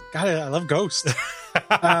 God, I love Ghost.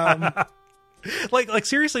 Like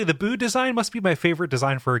seriously, the Boo design must be my favorite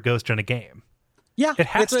design for a ghost in a game. Yeah, it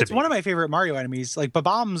has to be. It's one of my favorite Mario enemies. Like,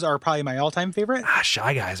 Bob-ombs are probably my all-time favorite.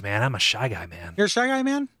 Shy Guys, man. I'm a Shy Guy, man. You're a Shy Guy,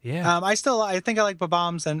 man? Yeah. I think I like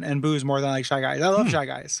Bob-ombs and Boos more than I like Shy Guys. I love Shy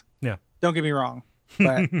Guys. Yeah. Don't get me wrong.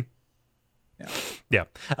 But yeah.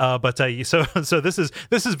 So this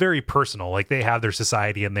is very personal. Like, they have their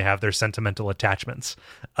society and they have their sentimental attachments.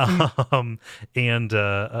 You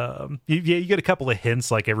get a couple of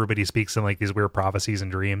hints, like everybody speaks in like these weird prophecies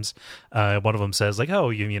and dreams. One of them says like, oh,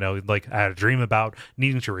 like I had a dream about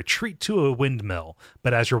needing to retreat to a windmill,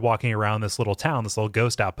 but as you're walking around this little town, this little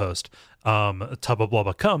ghost outpost, Tubba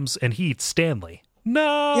Blubba comes and he eats Stanley.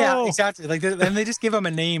 No. Yeah, exactly. Like, and they just give him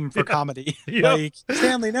a name for comedy. Yep. Like,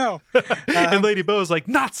 Stanley, no. And Lady Bo's like,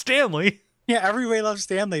 not Stanley. Yeah, everybody loves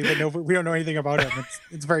Stanley, but we don't know anything about him.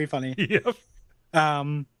 It's very funny. Yep.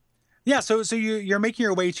 So you're making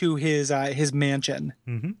your way to his mansion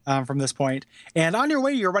from this point, and on your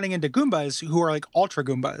way you're running into Goombas who are like Ultra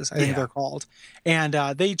Goombas, I think they're called, and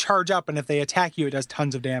they charge up, and if they attack you, it does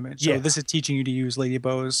tons of damage. So this is teaching you to use Lady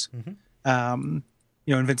Bo's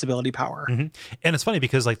invincibility power. And it's funny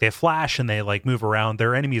because like they flash and they like move around.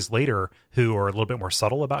 There are enemies later who are a little bit more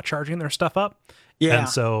subtle about charging their stuff up. Yeah. And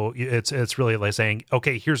so it's really like saying,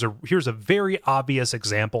 okay, here's a very obvious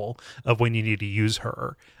example of when you need to use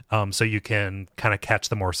her, so you can kind of catch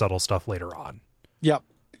the more subtle stuff later on. Yep.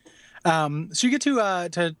 So you get to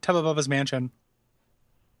Tubba Bubba's mansion.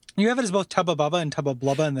 You have it as both Tubba Bubba and Tubba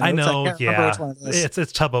Blubba in the notes. I know, can't remember which one it is.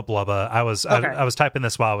 It's Tubba Blubba. I was typing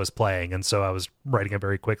this while I was playing, and so I was writing it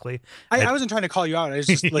very quickly. I wasn't trying to call you out. I was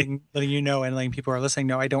just letting you know and letting people who are listening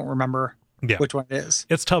know I don't remember which one it is.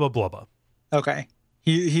 It's Tubba Blubba. Okay.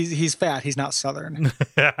 He's fat. He's not Southern.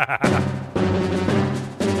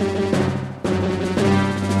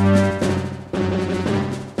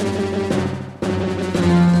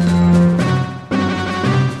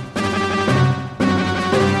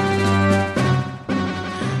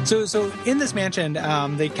 So in this mansion,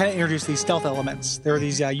 they kind of introduce these stealth elements. There are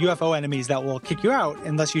these UFO enemies that will kick you out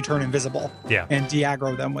unless you turn invisible. Yeah. And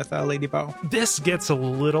de-aggro them with Lady Bow. This gets a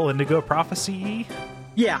little Indigo Prophecy.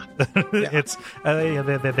 Yeah. It's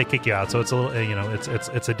they kick you out, so it's a little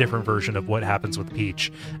it's a different version of what happens with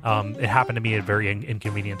Peach. It happened to me at very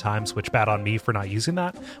inconvenient times, which bad on me for not using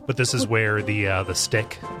that. But this is where the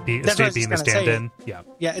stick being the stand-in. Yeah,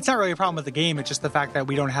 it's not really a problem with the game. It's just the fact that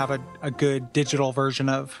we don't have a good digital version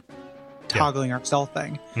of toggling our stealth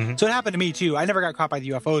thing. So it happened to me too. I never got caught by the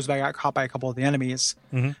UFOs, but I got caught by a couple of the enemies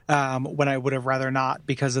when I would have rather not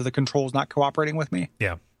because of the controls not cooperating with me.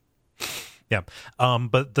 Yeah. Yeah.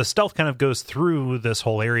 But the stealth kind of goes through this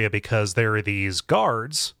whole area because there are these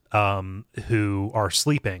guards who are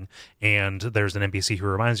sleeping, and there's an NPC who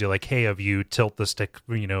reminds you, like, hey, if you tilt the stick,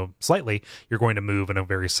 slightly, you're going to move in a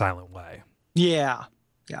very silent way. Yeah.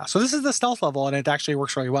 Yeah. So this is the stealth level, and it actually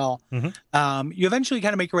works really well. You eventually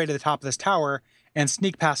kind of make your way to the top of this tower and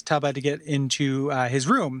sneak past Tubba to get into his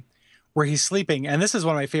room where he's sleeping. And this is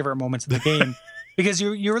one of my favorite moments in the game. Because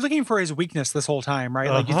you were looking for his weakness this whole time, right?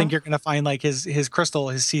 Like you think you're going to find like his crystal,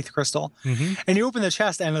 his Seath crystal. And you open the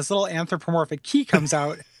chest and this little anthropomorphic key comes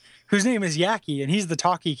out whose name is Yaki, and he's the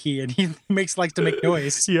talkie key, and he likes to make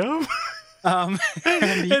noise. Yep. And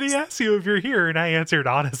he asks you if you're here, and I answered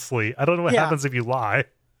honestly. I don't know what happens if you lie.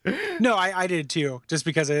 No, I did too, just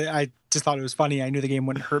because I just thought it was funny. I knew the game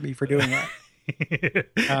wouldn't hurt me for doing it.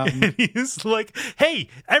 And he's like, hey,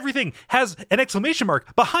 everything has an exclamation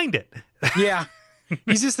mark behind it. Yeah.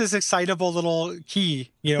 He's just this excitable little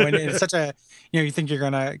key, and it's such a, you think you're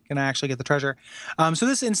gonna actually get the treasure. So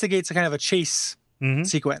this instigates a kind of a chase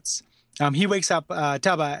sequence. He wakes up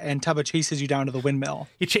Tubba, and Tubba chases you down to the windmill.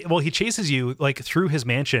 He chases you like through his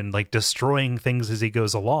mansion, like destroying things as he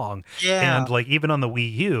goes along. Yeah. And like even on the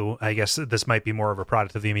Wii U, I guess this might be more of a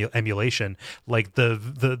product of the emulation. Like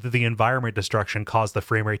the environment destruction caused the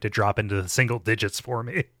frame rate to drop into single digits for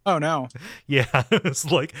me. Oh no. Yeah, it's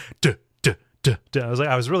like duh.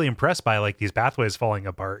 I was really impressed by like these pathways falling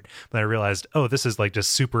apart, but I realized, oh, this is like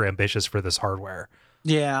just super ambitious for this hardware.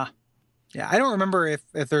 Yeah. I don't remember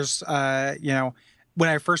if there's when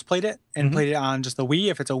I first played it and played it on just the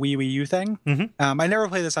Wii, if it's a Wii U thing. I never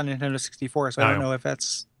played this on Nintendo 64, so I don't know if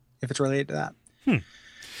it's related to that.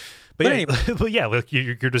 But anyway. But yeah, look,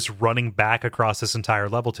 you're just running back across this entire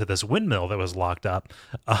level to this windmill that was locked up,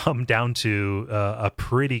 down to a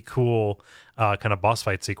pretty cool kind of boss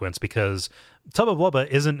fight sequence, because Tubba Blubba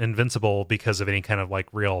isn't invincible because of any kind of like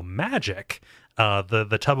real magic.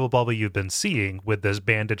 The Tubba Blubba you've been seeing with this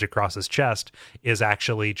bandage across his chest is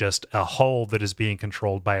actually just a hole that is being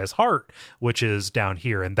controlled by his heart, which is down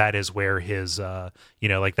here, and that is where his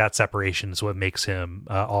like that separation is what makes him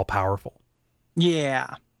all powerful.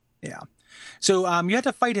 Yeah. So you have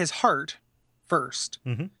to fight his heart first.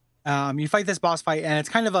 You fight this boss fight, and it's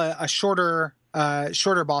kind of a shorter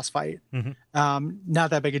boss fight. Not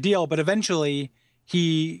that big a deal, but eventually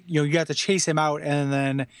you have to chase him out, and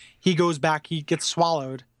then he goes back. He gets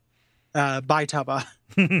swallowed by Tubba,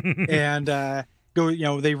 and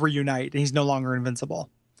they reunite, and he's no longer invincible.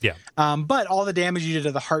 Yeah. But all the damage you did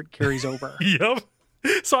to the heart carries over. Yep.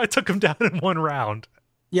 So I took him down in one round.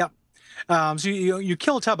 Yep. So you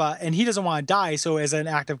kill Tubba, and he doesn't want to die. So as an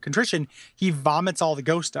act of contrition, he vomits all the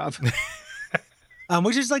ghost stuff.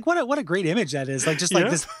 Which is like what a great image that is. Like just like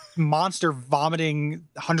this monster vomiting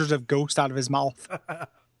hundreds of ghosts out of his mouth.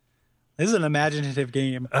 This is an imaginative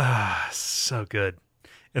game. So good.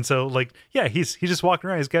 And so like, yeah, he's just walking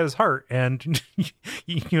around. He's got his heart, and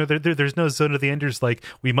there's no zone of the enders like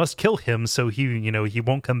we must kill him so he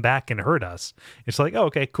won't come back and hurt us. It's like, oh,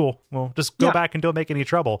 okay, cool. Well, just go back and don't make any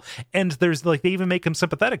trouble. And there's like they even make him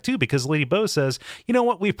sympathetic too, because Lady Bow says, you know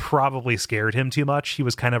what, we probably scared him too much. He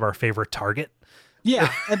was kind of our favorite target.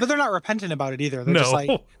 Yeah, but they're not repentant about it either. They're just No.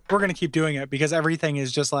 like, we're going to keep doing it because everything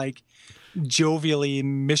is just like jovially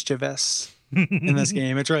mischievous in this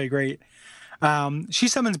game. It's really great. She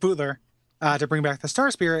summons Bootler to bring back the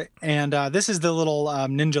Star Spirit, and this is the little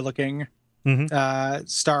ninja-looking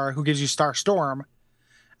star who gives you Star Storm,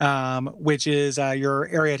 which is your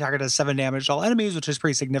area attacker does 7 damage to all enemies, which is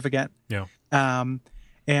pretty significant. Yeah.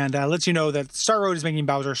 And lets you know that Star Road is making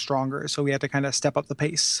Bowser stronger, so we have to kind of step up the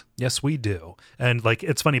pace. Yes, we do. And like,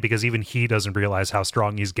 it's funny because even he doesn't realize how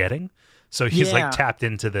strong he's getting. So he's like tapped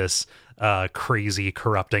into this crazy,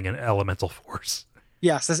 corrupting and elemental force.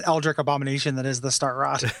 Yes, this Eldritch abomination that is the Star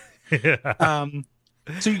Rod.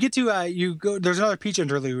 So you get to you go. There's another Peach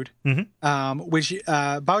interlude, which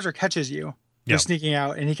Bowser catches you. You're sneaking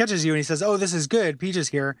out, and he catches you, and he says, "Oh, this is good. Peach is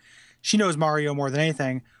here. She knows Mario more than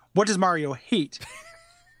anything. What does Mario hate?"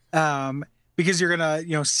 Because you're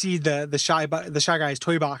gonna, see the shy guy's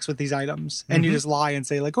toy box with these items, and you just lie and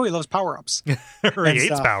say like, "Oh, he loves power-ups," or he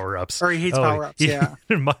hates power-ups, or he hates power-ups. Yeah,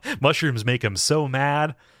 mushrooms make him so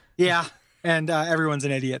mad. Yeah. And everyone's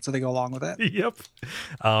an idiot, so they go along with it. Yep.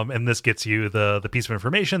 And this gets you the piece of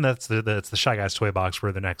information that's the Shy Guy's toy box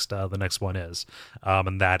where the next one is.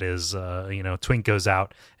 And that is Twink goes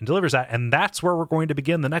out and delivers that, and that's where we're going to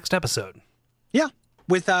begin the next episode. Yeah.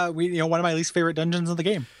 With one of my least favorite dungeons of the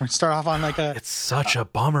game. We're gonna start off on like a. It's such a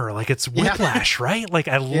bummer. Like it's Whiplash, right? Like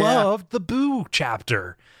I loved the Boo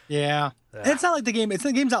chapter. Yeah. And it's not like the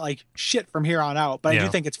game's not like shit from here on out, but I do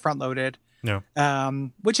think it's front loaded. No.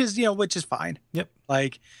 Which is fine. Yep.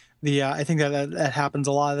 Like I think that happens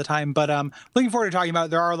a lot of the time, but looking forward to talking about.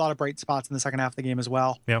 There are a lot of bright spots in the second half of the game as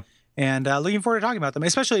well. Yeah. And looking forward to talking about them,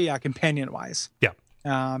 especially companion wise. Yeah.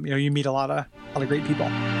 You meet a lot of great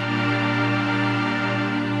people.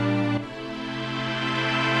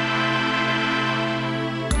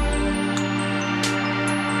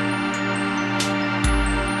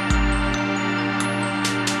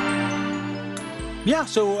 Yeah,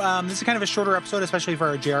 so this is kind of a shorter episode, especially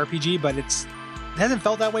for a JRPG, but it hasn't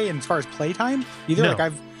felt that way as far as playtime either. No.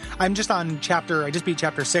 Like I'm just on I just beat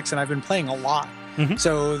chapter 6, and I've been playing a lot.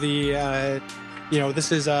 So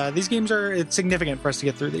this is these games it's significant for us to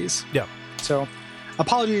get through these. Yeah. So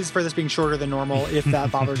apologies for this being shorter than normal if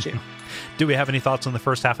that bothers you. Do we have any thoughts on the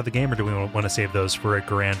first half of the game, or do we want to save those for a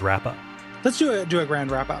grand wrap up? Let's do a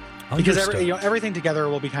grand wrap up. Because everything together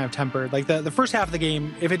will be kind of tempered. Like the first half of the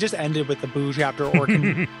game, if it just ended with the Boo chapter or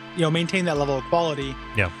can maintain that level of quality,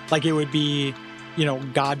 like it would be,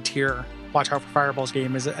 God tier Watch Out for Fireballs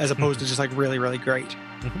game as opposed to just like really, really great.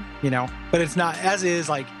 But it's not as is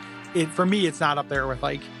like it for me. It's not up there with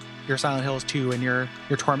like your Silent Hills 2 and your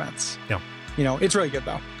Torments. It's really good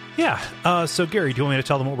though. Yeah. So Gary, do you want me to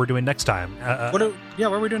tell them what we're doing next time? What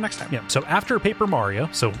are we doing next time? Yeah. So after Paper Mario,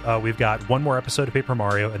 we've got one more episode of Paper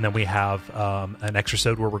Mario, and then we have an extra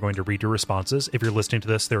episode where we're going to read your responses. If you're listening to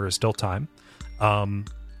this, there is still time.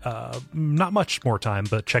 Not much more time,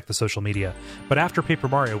 but check the social media. But after Paper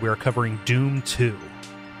Mario, we are covering Doom 2.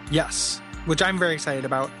 Yes, which I'm very excited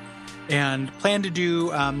about. And plan to do,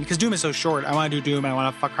 because Doom is so short, I want to do Doom and I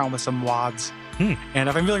want to fuck around with some WADs. And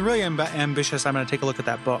if I'm feeling really ambitious, I'm going to take a look at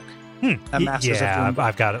that book. That Masters of Doom book.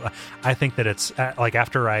 I've got it. I think that it's like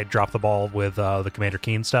after I drop the ball with the Commander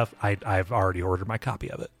Keen stuff, I've already ordered my copy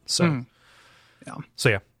of it. So,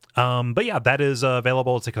 but yeah, that is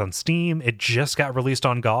available. It's like on Steam. It just got released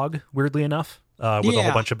on GOG, weirdly enough. With a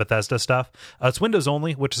whole bunch of Bethesda stuff. It's Windows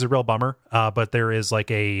only, which is a real bummer. But there is like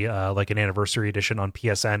an anniversary edition on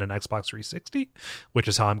PSN and Xbox 360, which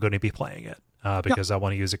is how I'm going to be playing it because I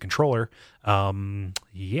want to use a controller.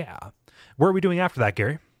 Yeah. What are we doing after that,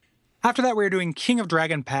 Gary? After that, we're doing King of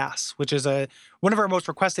Dragon Pass, which is one of our most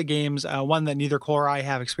requested games, one that neither Cole or I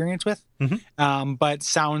have experience with, but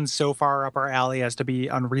sounds so far up our alley as to be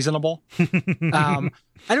unreasonable.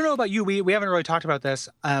 I don't know about you. We haven't really talked about this.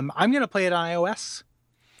 I'm going to play it on iOS.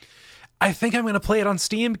 I think I'm going to play it on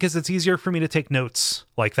Steam because it's easier for me to take notes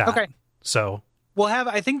like that. Okay. So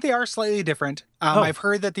I think they are slightly different. I've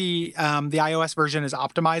heard that the iOS version is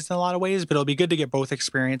optimized in a lot of ways, but it'll be good to get both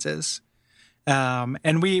experiences.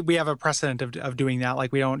 And we have a precedent of doing that.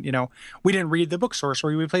 Like we didn't read the book source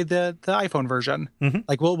where we played the iPhone version.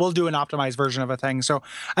 Like we'll do an optimized version of a thing. So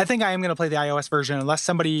I think I am going to play the iOS version unless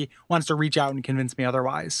somebody wants to reach out and convince me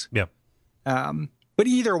otherwise. Yeah. But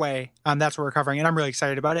either way, that's what we're covering. And I'm really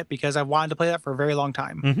excited about it because I've wanted to play that for a very long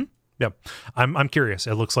time. Yeah. I'm curious.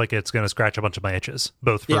 It looks like it's going to scratch a bunch of my itches,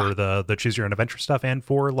 both for the choose your own adventure stuff and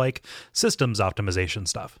for like systems optimization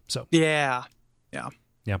stuff. So yeah.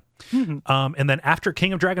 And then after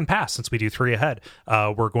King of Dragon Pass, since we do 3 ahead,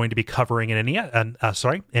 we're going to be covering an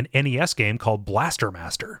NES game called Blaster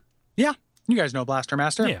Master. Yeah, you guys know Blaster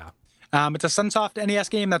Master. Yeah. It's a Sunsoft NES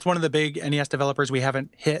game. That's one of the big NES developers we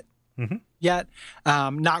haven't hit yet.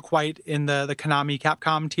 Not quite in the Konami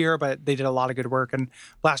Capcom tier, but they did a lot of good work. And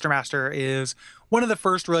Blaster Master is one of the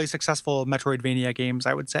first really successful Metroidvania games,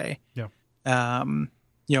 I would say. Yeah.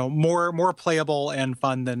 More playable and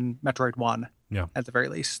fun than Metroid 1. Yeah. At the very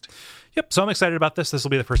least. Yep. So I'm excited about this. This will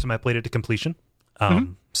be the first time I played it to completion.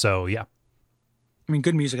 So yeah. I mean,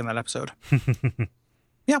 good music in that episode.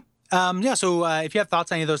 Yeah. So if you have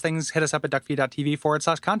thoughts on any of those things, hit us up at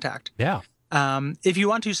duckfeed.tv/contact. Yeah. If you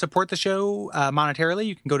want to support the show monetarily,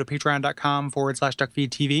 you can go to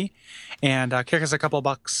patreon.com/duckfeedtv and kick us a couple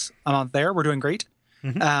bucks a month there. We're doing great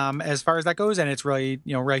as far as that goes. And it's really,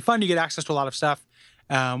 really fun. You get access to a lot of stuff.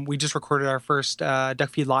 We just recorded our first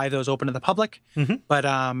Duckfeed Live that was open to the public. But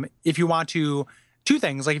if you want to, two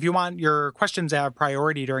things, like if you want your questions to have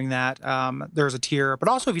priority during that, there's a tier. But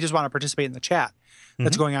also if you just want to participate in the chat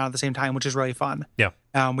that's going on at the same time, which is really fun. Yeah.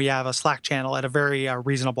 We have a Slack channel at a very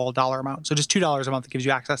reasonable dollar amount. So just $2 a month gives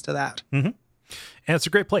you access to that. And it's a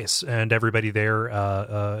great place. And everybody there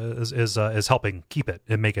is helping keep it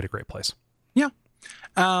and make it a great place. Yeah.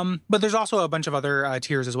 But there's also a bunch of other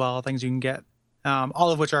tiers as well, things you can get. All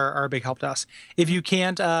of which are a big help to us. If you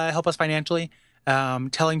can't help us financially,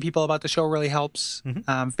 telling people about the show really helps.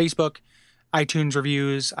 Facebook, iTunes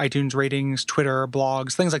reviews, iTunes ratings, Twitter,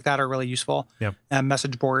 blogs, things like that are really useful. Yeah.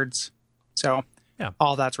 Message boards. So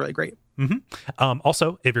all that's really great.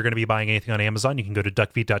 Also, if you're going to be buying anything on Amazon, you can go to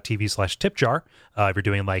duckfeed.tv/tipjar. If you're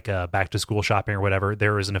doing like back to school shopping or whatever,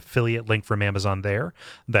 there is an affiliate link from Amazon there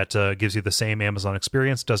that gives you the same Amazon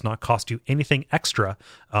experience, does not cost you anything extra.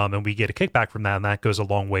 And we get a kickback from that. And that goes a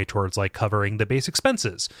long way towards like covering the base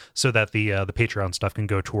expenses so that the Patreon stuff can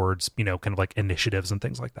go towards, kind of like initiatives and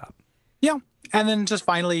things like that. Yeah. And then just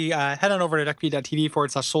finally, head on over to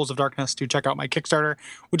duckfeed.tv/Souls of Darkness to check out my Kickstarter,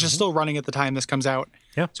 which is still running at the time this comes out.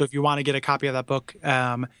 Yeah. So if you want to get a copy of that book, you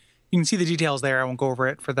can see the details there. I won't go over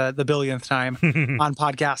it for the billionth time on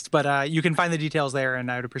podcast, but you can find the details there,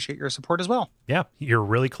 and I would appreciate your support as well. Yeah, you're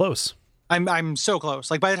really close. I'm so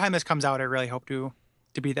close. Like by the time this comes out, I really hope to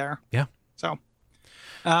be there. Yeah. So,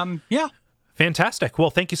 yeah. Fantastic.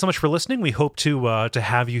 Well, thank you so much for listening. We hope to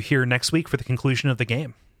have you here next week for the conclusion of the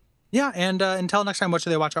game. Yeah, and until next time, what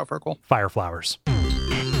should they watch out for, Cole? Fire flowers.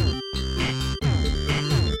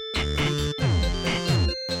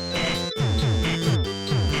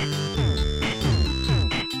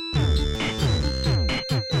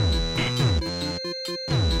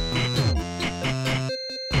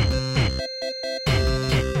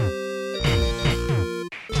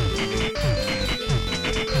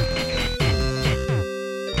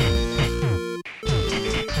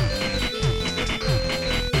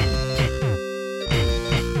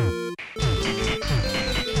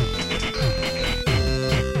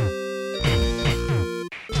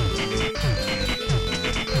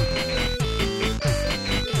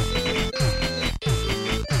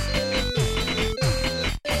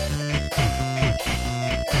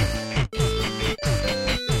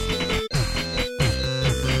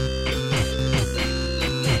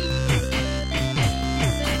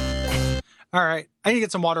 All right. I need to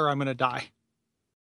get some water or I'm going to die.